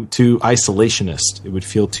too isolationist. It would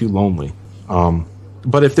feel too lonely.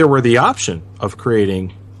 But if there were the option of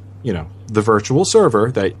creating, the virtual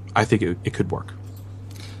server, that I think it could work.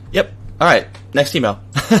 Yep. All right. Next email.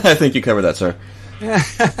 I think you covered that, sir.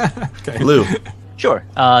 Okay. Lou. Sure.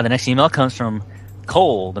 The next email comes from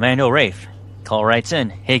Cole, the Mando Rafe. Cole writes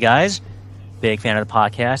in, "Hey guys, big fan of the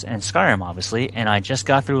podcast and Skyrim, obviously, and I just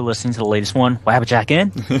got through listening to the latest one, Wabba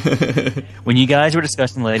in, when you guys were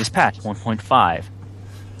discussing the latest patch, 1.5.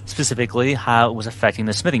 Specifically, how it was affecting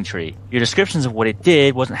the smithing tree. Your descriptions of what it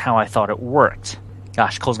did wasn't how I thought it worked.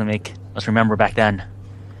 Gosh, Cole's going to make us remember back then.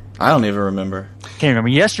 I don't even remember. Can't remember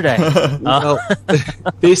yesterday. Well,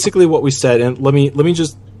 basically what we said, and let me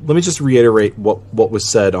just reiterate what was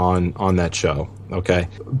said on that show. Okay,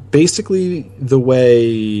 basically the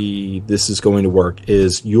way this is going to work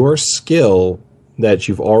is your skill that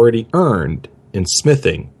you've already earned in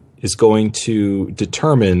smithing is going to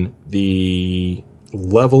determine the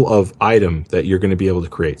level of item that you're going to be able to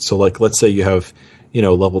create. So, like, let's say you have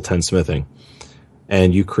level 10 smithing,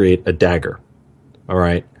 and you create a dagger. All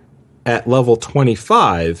right. At level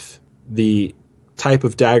 25, the type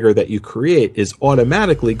of dagger that you create is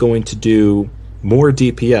automatically going to do more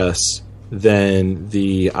DPS than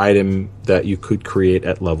the item that you could create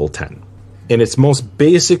at level 10. In its most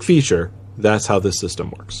basic feature, that's how this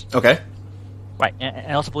system works. Okay. Right. And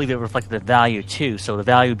I also believe it reflected the value, too. So the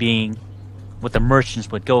value being what the merchants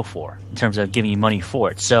would go for in terms of giving you money for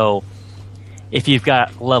it. So if you've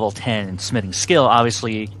got level 10 smithing skill,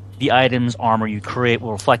 obviously the items, armor you create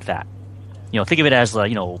will reflect that. Think of it as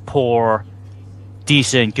poor,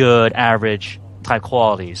 decent, good, average type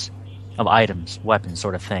qualities of items, weapons,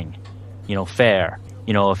 sort of thing. Fair.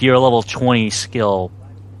 If you're a level 20 skill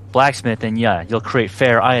blacksmith, then yeah, you'll create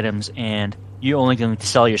fair items, and you're only going to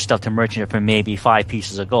sell your stuff to merchant for maybe 5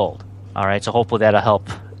 pieces of gold. All right, so hopefully that'll help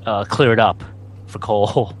clear it up for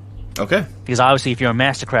Cole. Okay. Because obviously, if you're a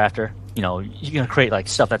master crafter, you're going to create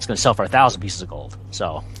stuff that's going to sell for 1,000 pieces of gold.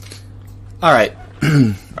 So, all right.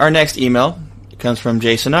 Our next email comes from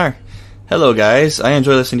Jason R. Hello, guys. I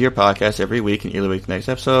enjoy listening to your podcast every week and early week the next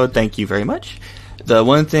episode. Thank you very much. The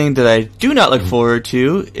one thing that I do not look forward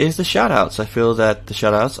to is the shoutouts. I feel that the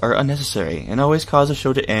shoutouts are unnecessary and always cause the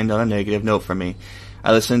show to end on a negative note for me.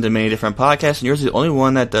 I listen to many different podcasts, and yours is the only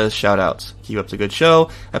one that does shoutouts. Keep up the good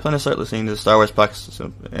show. I plan to start listening to the Star Wars podcast.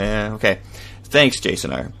 So, okay. Thanks,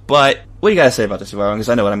 Jason R. But what do you got to say about this, Ivan? Because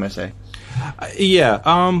I know what I'm going to say.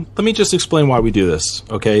 Let me just explain why we do this.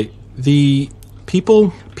 Okay, the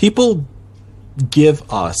people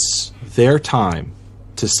give us their time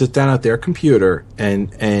to sit down at their computer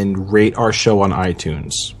and rate our show on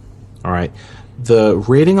iTunes. All right, the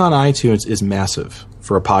rating on iTunes is massive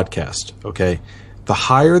for a podcast. Okay, the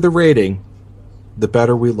higher the rating, the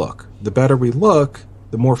better we look. The better we look,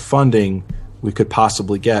 the more funding we could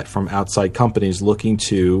possibly get from outside companies looking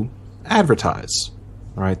to advertise.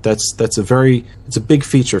 All right, it's a big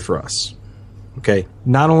feature for us. Okay,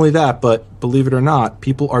 not only that, but believe it or not,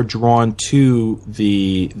 people are drawn to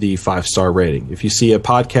the 5-star rating. If you see a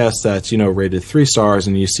podcast that's rated 3 stars,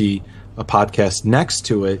 and you see a podcast next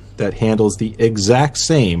to it that handles the exact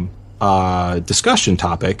same discussion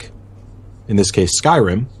topic, in this case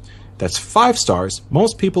Skyrim, that's 5 stars,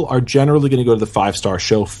 most people are generally going to go to the 5-star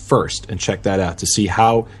show first and check that out to see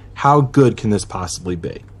how good can this possibly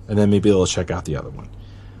be. And then maybe they'll check out the other one.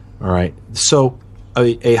 All right. So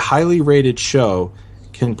a highly rated show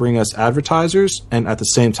can bring us advertisers and at the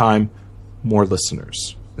same time more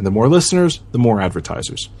listeners. And the more listeners, the more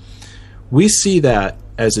advertisers. We see that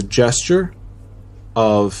as a gesture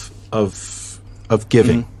of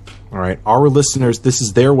giving. All right. Our listeners, this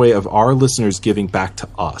is their way of our listeners giving back to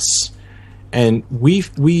us. And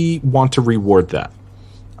we want to reward that.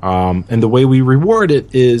 And the way we reward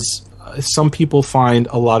it is some people find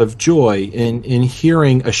a lot of joy in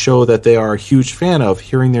hearing a show that they are a huge fan of,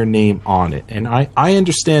 hearing their name on it. And I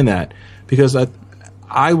understand that because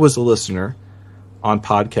I was a listener on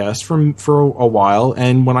podcasts for a while,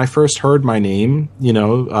 and when I first heard my name,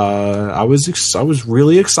 I was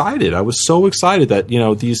really excited. I was so excited that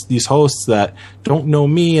these hosts that don't know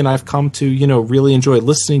me and I've come to really enjoy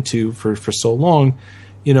listening to for so long,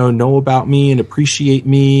 know about me and appreciate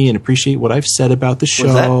what I've said about the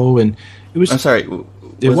show. And it was. I'm sorry. Was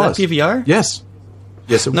that PVR? Yes.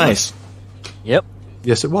 Yes, it was. Nice. Yep.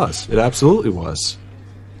 Yes, it was. It absolutely was.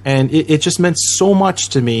 And it just meant so much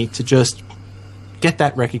to me to just get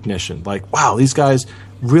that recognition. Like, wow, these guys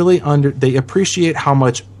really they appreciate how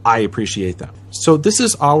much I appreciate them. So this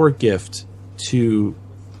is our gift to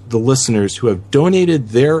the listeners who have donated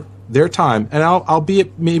their time, and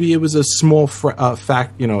albeit maybe it was a small a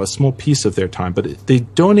small piece of their time, but they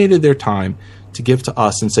donated their time to give to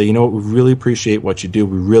us and say, we really appreciate what you do.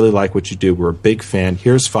 We really like what you do. We're a big fan.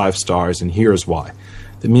 Here's 5 stars, and here's why.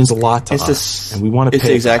 That means a lot to us, and we want to pay. It's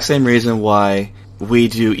the exact same reason why we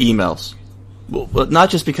do emails. Well, not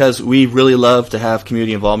just because we really love to have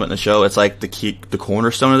community involvement in the show. It's like the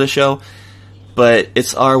cornerstone of the show. But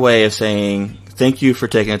it's our way of saying thank you for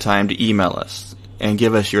taking the time to email us and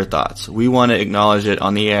give us your thoughts. We want to acknowledge it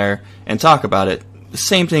on the air and talk about it. The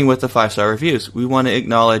same thing with the 5-star reviews. We want to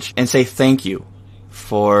acknowledge and say thank you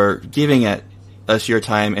for giving us your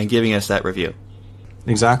time and giving us that review.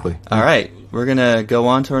 Exactly. All right. We're going to go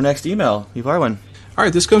on to our next email. Ivarwin. All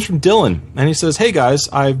right, this comes from Dylan, and he says, "Hey guys,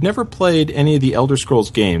 I've never played any of the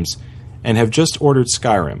Elderscrolls games and have just ordered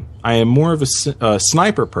Skyrim. I am more of a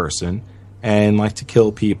sniper person and like to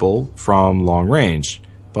kill people from long range,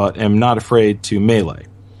 but am not afraid to melee.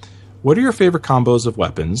 What are your favorite combos of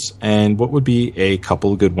weapons, and what would be a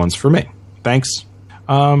couple of good ones for me? Thanks."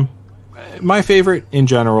 My favorite in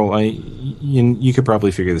general, you could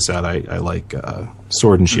probably figure this out. I like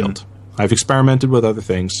sword and shield. Mm-hmm. I've experimented with other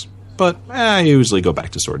things, but I usually go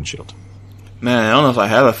back to sword and shield. Man, I don't know if I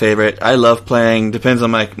have a favorite. I love playing, depends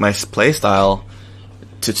on my play style.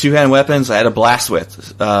 To 2-hand weapons, I had a blast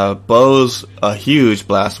with. Bows, a huge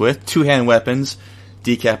blast with. 2-hand weapons,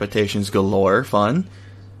 decapitations galore, fun.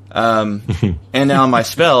 And now my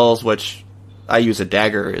spells, which I use a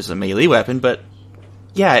dagger as a melee weapon, but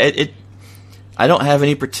yeah, I don't have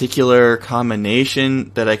any particular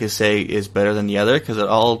combination that I could say is better than the other, because it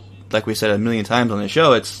all, like we said a million times on the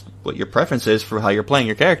show, it's what your preference is for how you're playing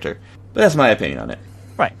your character. But that's my opinion on it.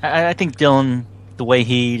 Right. I think Dylan, the way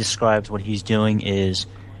he describes what he's doing is,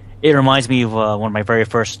 it reminds me of one of my very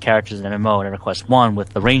first characters in MMO in EverQuest 1 with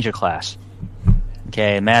the Ranger class.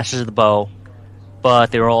 Okay, masters of the bow,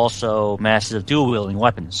 but they were also masters of dual-wielding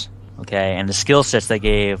weapons. Okay, and the skill sets they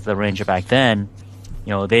gave the Ranger back then,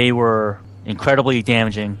 they were incredibly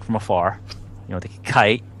damaging from afar. They could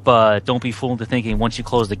kite, but don't be fooled into thinking once you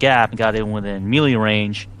closed the gap and got in within melee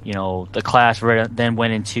range, the class then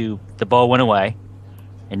went into, the bow went away,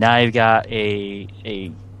 and now you've got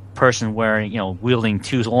a person wearing, wielding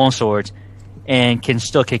 2 long swords and can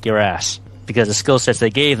still kick your ass because the skill sets they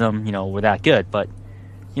gave them, were that good. But,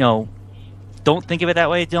 don't think of it that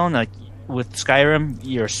way, Dylan. Like with Skyrim,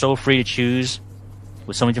 you're so free to choose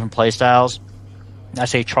with so many different play styles. I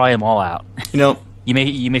say try them all out. You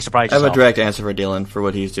may surprise yourself. I have a direct answer for Dylan for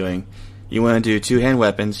what he's doing. You want to do 2-hand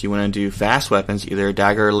weapons, you want to do fast weapons, either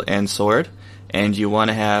dagger and sword, and you want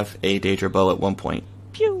to have a Daedra bow at one point.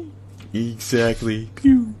 Pew! Exactly.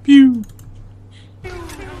 Pew, pew.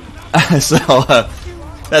 So,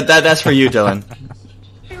 that's for you, Dylan.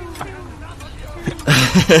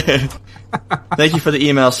 Thank you for the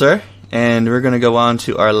email, sir. And we're going to go on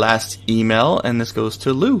to our last email, and this goes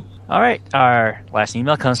to Lou. All right, our last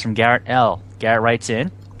email comes from Garrett L. Garrett writes in,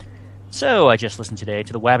 "So I just listened today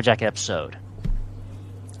to the Wabbajack episode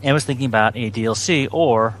and was thinking about a DLC,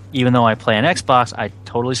 or even though I play on Xbox, I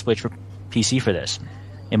totally switch for PC for this.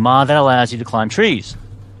 A mod that allows you to climb trees.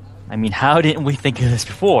 I mean, how didn't we think of this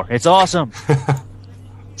before? It's awesome.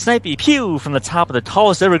 Snipey pew from the top of the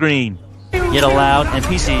tallest evergreen. yet allowed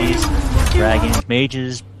NPCs, dragons,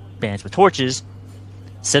 mages, bands with torches,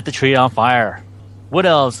 set the tree on fire. Wood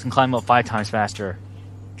elves can climb up 5 times faster.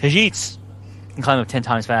 Khajiits can climb up 10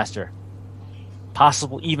 times faster.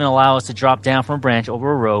 Possible even allow us to drop down from a branch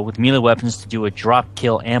over a road with melee weapons to do a drop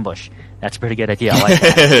kill ambush. That's a pretty good idea. I like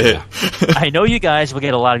that. I know you guys will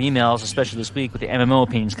get a lot of emails, especially this week with the MMO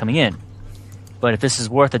opinions coming in. But if this is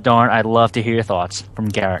worth a darn, I'd love to hear your thoughts from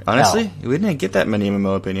Garrett. Honestly, we didn't get that many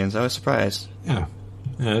MMO opinions. I was surprised. Yeah,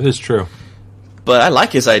 it is true. But I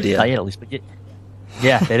like his idea. Not yet, at least. But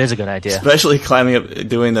yeah, that is a good idea. Especially climbing up,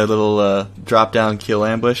 doing the little drop-down kill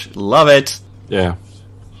ambush. Love it. Yeah,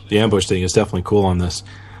 the ambush thing is definitely cool on this.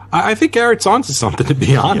 I think Garrett's onto something, to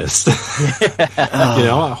be honest.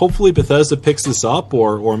 Hopefully Bethesda picks this up,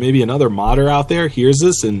 or maybe another modder out there hears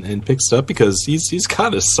this and picks it up, because he's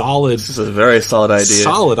got a solid. This is a very solid idea.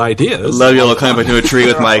 Solid idea. I love you. I'll climb into a tree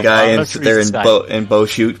with my guy and sit there and bow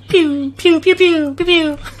shoot. Pew pew pew pew pew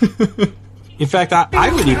pew. In fact,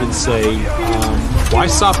 I would even say, why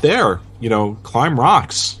stop there? Climb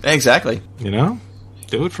rocks. Exactly.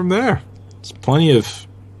 Do it from there. There's plenty of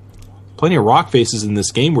rock faces in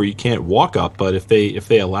this game where you can't walk up, but if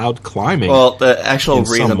they allowed climbing, well, the actual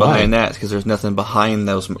reason behind that is because there's nothing behind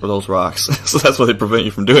those rocks, so that's why they prevent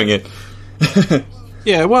you from doing it.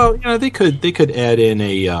 Yeah, well, they could add in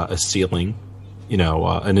a ceiling,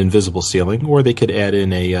 an invisible ceiling, or they could add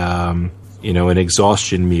in an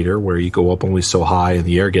exhaustion meter where you go up only so high and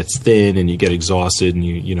the air gets thin and you get exhausted and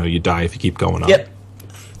you die if you keep going up. Yep.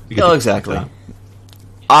 Exactly.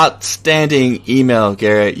 Outstanding email,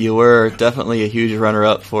 Garrett. You were definitely a huge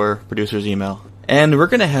runner-up for producer's email. And we're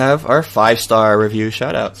going to have our 5-star review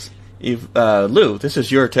shoutouts. Lou, this is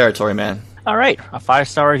your territory, man. All right, our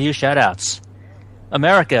 5-star review shoutouts.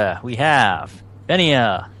 America, we have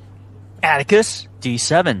Benia, Atticus,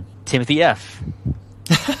 D7, Timothy F.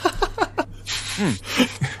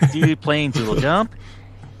 Dude playing Doodle Jump.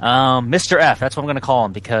 Mr. F, that's what I'm going to call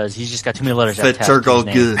him because he's just got too many letters. Turgle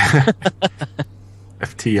good.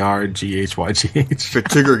 FTRGHYGH.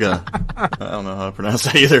 Fertigerga. I don't know how to pronounce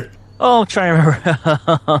that either. Oh, I'm trying to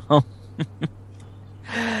remember.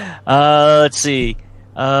 Let's see.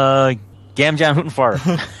 Gamjam Hootenfart.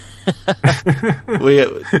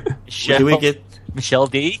 Do we get Michelle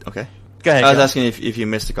D? Okay. Go ahead. I was asking if you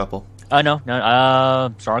missed a couple. No.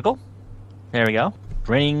 Sargle. There we go.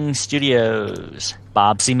 Ring Studios.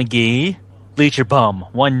 Bob C. McGee. Bleacher Bum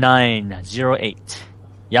 1908.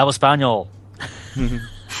 Yabo Spaniel.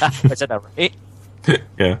 I said that right.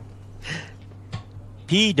 Yeah.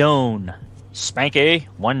 P. Doan. Spanky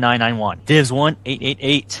 1991. Divs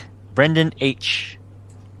 1888. Brendan H.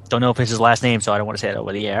 Don't know if it's his last name, so I don't want to say it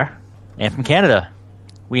over the air. And from Canada,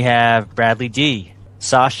 we have Bradley D.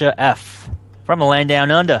 Sasha F. From the land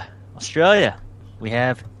down under, Australia, we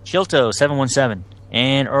have Chilto 717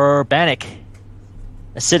 and Urbanic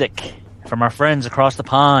Acidic from our friends across the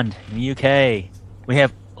pond in the UK. We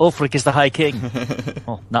have Ulfric is the High King.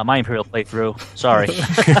 Well, not my Imperial playthrough. Sorry.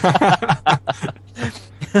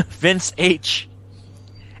 Vince H.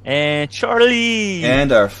 And Charlie.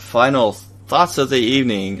 And our final thoughts of the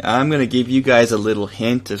evening. I'm going to give you guys a little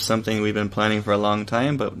hint of something we've been planning for a long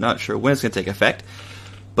time, but not sure when it's going to take effect.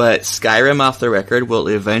 But Skyrim Off the Record will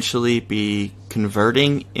eventually be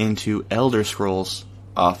converting into Elderscrolls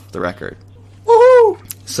Off the Record. Woohoo!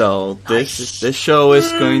 So this show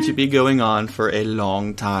is going to be going on for a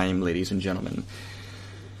long time, ladies and gentlemen.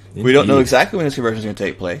 Indeed. We don't know exactly when this conversion is going to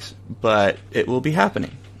take place, but it will be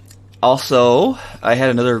happening. Also, I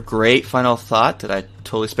had another great final thought that I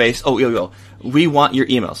totally spaced. Oh, yo. We want your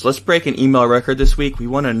emails. Let's break an email record this week. We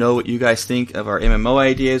want to know what you guys think of our MMO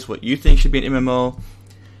ideas, what you think should be an MMO.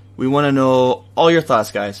 We want to know all your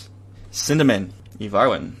thoughts, guys. Send them in.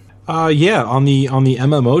 Evarwin. Yeah, on the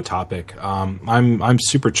MMO topic, I'm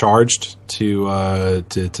supercharged to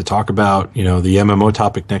talk about the MMO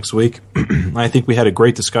topic next week. I think we had a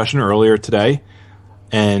great discussion earlier today,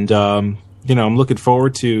 and I'm looking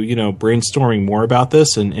forward to brainstorming more about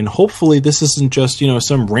this, and hopefully this isn't just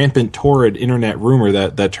some rampant torrid internet rumor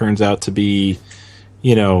that turns out to be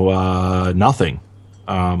nothing.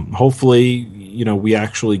 Hopefully we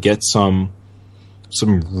actually get some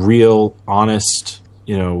real honest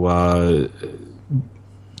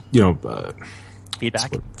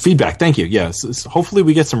feedback. Thank you. Yes. Hopefully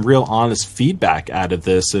we get some real honest feedback out of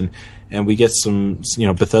this, and we get some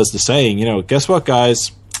Bethesda saying, guess what,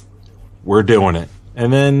 guys, we're doing it.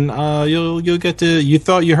 And then you'll get to. You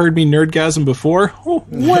thought you heard me nerdgasm before? Oh,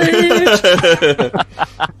 wait.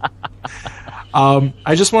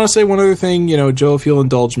 I just want to say one other thing, Joe, if you'll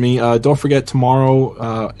indulge me, don't forget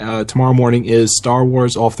tomorrow morning is Star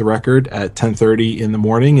Wars Off the Record at 10:30 in the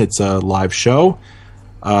morning. It's a live show.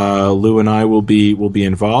 Lou and I will be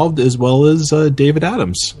involved, as well as David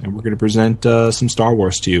Adams, and we're going to present some Star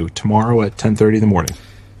Wars to you tomorrow at 10:30 in the morning.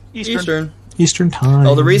 Eastern time.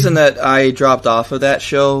 Oh, the reason that I dropped off of that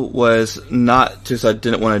show was not just I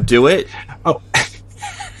didn't want to do it. Oh.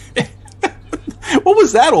 What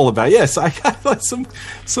was that all about? Yes, I got like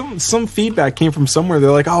some feedback came from somewhere.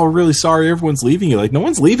 They're like, "Oh, we're really sorry, everyone's leaving you." Like, no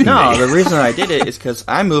one's leaving me. No, the reason I did it is because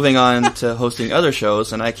I'm moving on to hosting other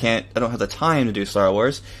shows, and I don't have the time to do Star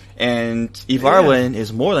Wars. And Ivarwin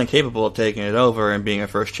is more than capable of taking it over and being a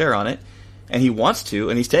first chair on it, and he wants to,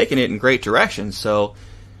 and he's taking it in great direction. So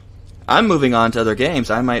I'm moving on to other games.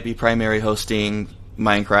 I might be primary hosting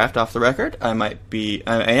Minecraft Off the Record. I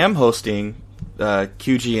am hosting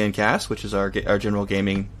QGN Cast, which is our general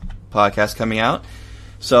gaming podcast coming out.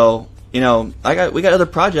 So, we got other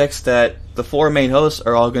projects that the 4 main hosts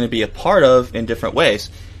are all going to be a part of in different ways.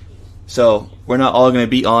 So, we're not all going to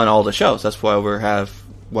be on all the shows. That's why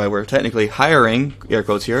we're technically hiring, air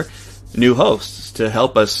quotes here, new hosts to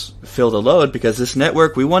help us fill the load, because this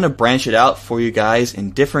network, we want to branch it out for you guys in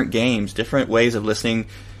different games, different ways of listening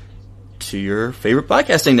to your favorite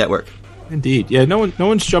podcasting network. Indeed, yeah. No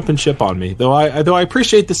one's jumping ship on me, though I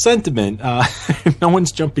appreciate the sentiment. No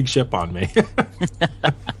one's jumping ship on me.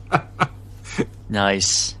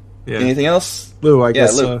 Nice. Yeah. Anything else, Lou? I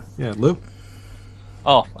guess. Lou. Lou.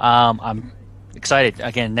 Oh, I'm excited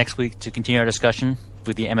again next week to continue our discussion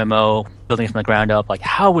with the MMO, building it from the ground up. Like,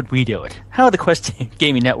 how would we do it? How would the Quest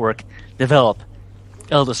Gaming Network develop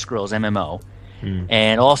Elderscrolls MMO?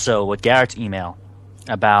 And also with Garrett's email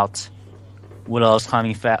about Willow's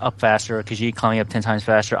climbing up faster, Khajiit climbing up 10 times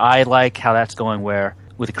faster. I like how that's going, where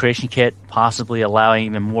with the creation kit possibly allowing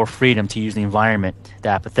even more freedom to use the environment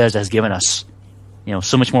that Bethesda has given us.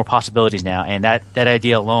 So much more possibilities now, and that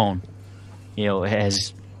idea alone,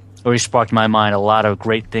 has already sparked in my mind a lot of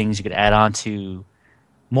great things you could add on to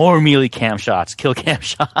more melee cam shots, kill cam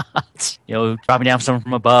shots, dropping down someone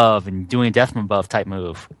from above and doing a death from above type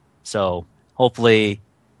move. So hopefully,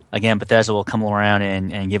 again, Bethesda will come around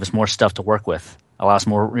and give us more stuff to work with, allow us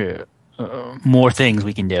more things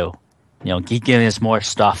we can do. Keep giving us more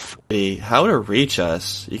stuff. How to reach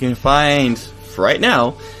us? You can find right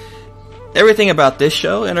now everything about this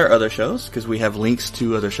show and our other shows, because we have links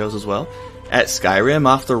to other shows as well, at Skyrim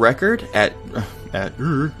Off the Record at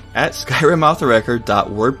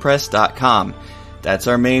skyrimofftherecord.wordpress.com. That's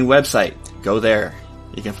our main website. Go there.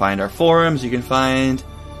 You can find our forums. You can find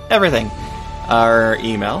everything. Our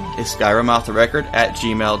email is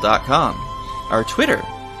skyrimofftherecord@gmail.com. Our Twitter,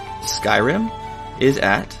 Skyrim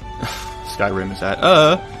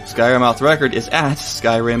Off the Record is at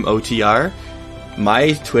SkyrimOTR.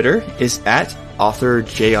 My Twitter is at author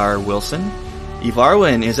J.R. Wilson.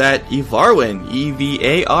 Ivarwin is at Ivarwin,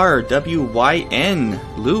 EVARWYN.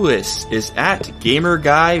 Lewis is at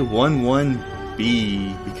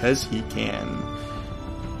GamerGuy11B, because he can.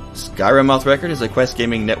 Skyrim Off the Record is a Quest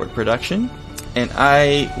Gaming Network production. And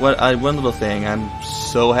one little thing, I'm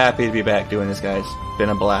so happy to be back doing this, guys. Been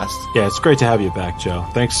a blast. Yeah, it's great to have you back, Joe.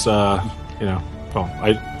 Thanks,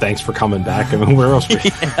 thanks for coming back. I mean, where else were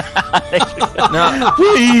you? No,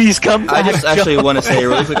 please come back. I just actually want to say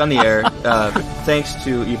really quick on the air, thanks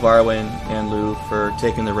to Ivarwin and Lou for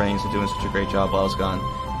taking the reins and doing such a great job while I was gone.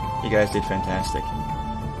 You guys did fantastic.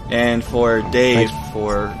 And for Dave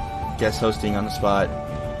for guest hosting on the spot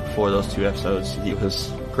for those 2 episodes, he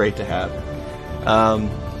was great to have.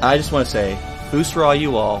 I just want to say, boost for all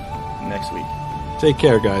you all next week. Take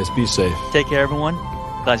care, guys. Be safe. Take care, everyone.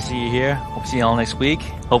 Glad to see you here. Hope to see you all next week.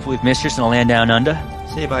 Hopefully with Mistress and a land down under.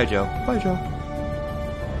 Say bye, Joe. Bye, Joe.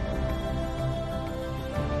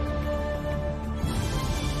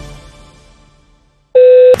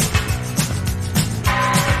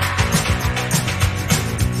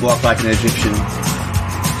 Walk like an Egyptian.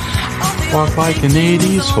 Walk like an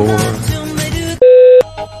 80s whore.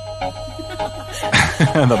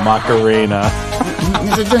 The Macarena.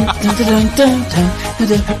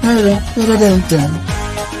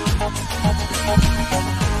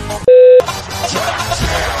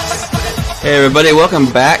 Hey everybody,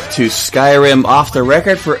 welcome back to Skyrim Off the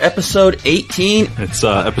Record for episode 18. It's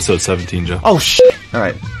episode 17, Joe. Oh shit.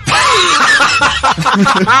 Alright.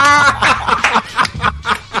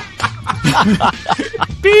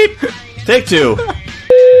 Beep! Take 2.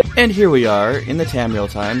 And here we are in the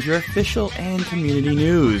Tamriel Times, your official and community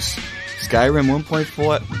news. Skyrim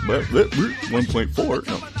 1.4. 1.4?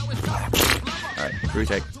 No. Alright,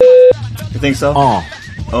 retake. You think so? Oh.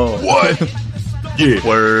 Oh. What? Yeah.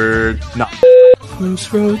 Word. No.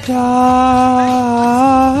 Usroda.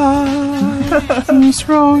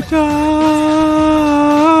 Usroda.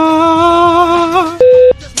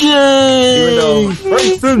 Even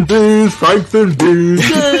though Franks and beans.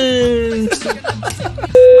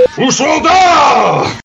 Usroda.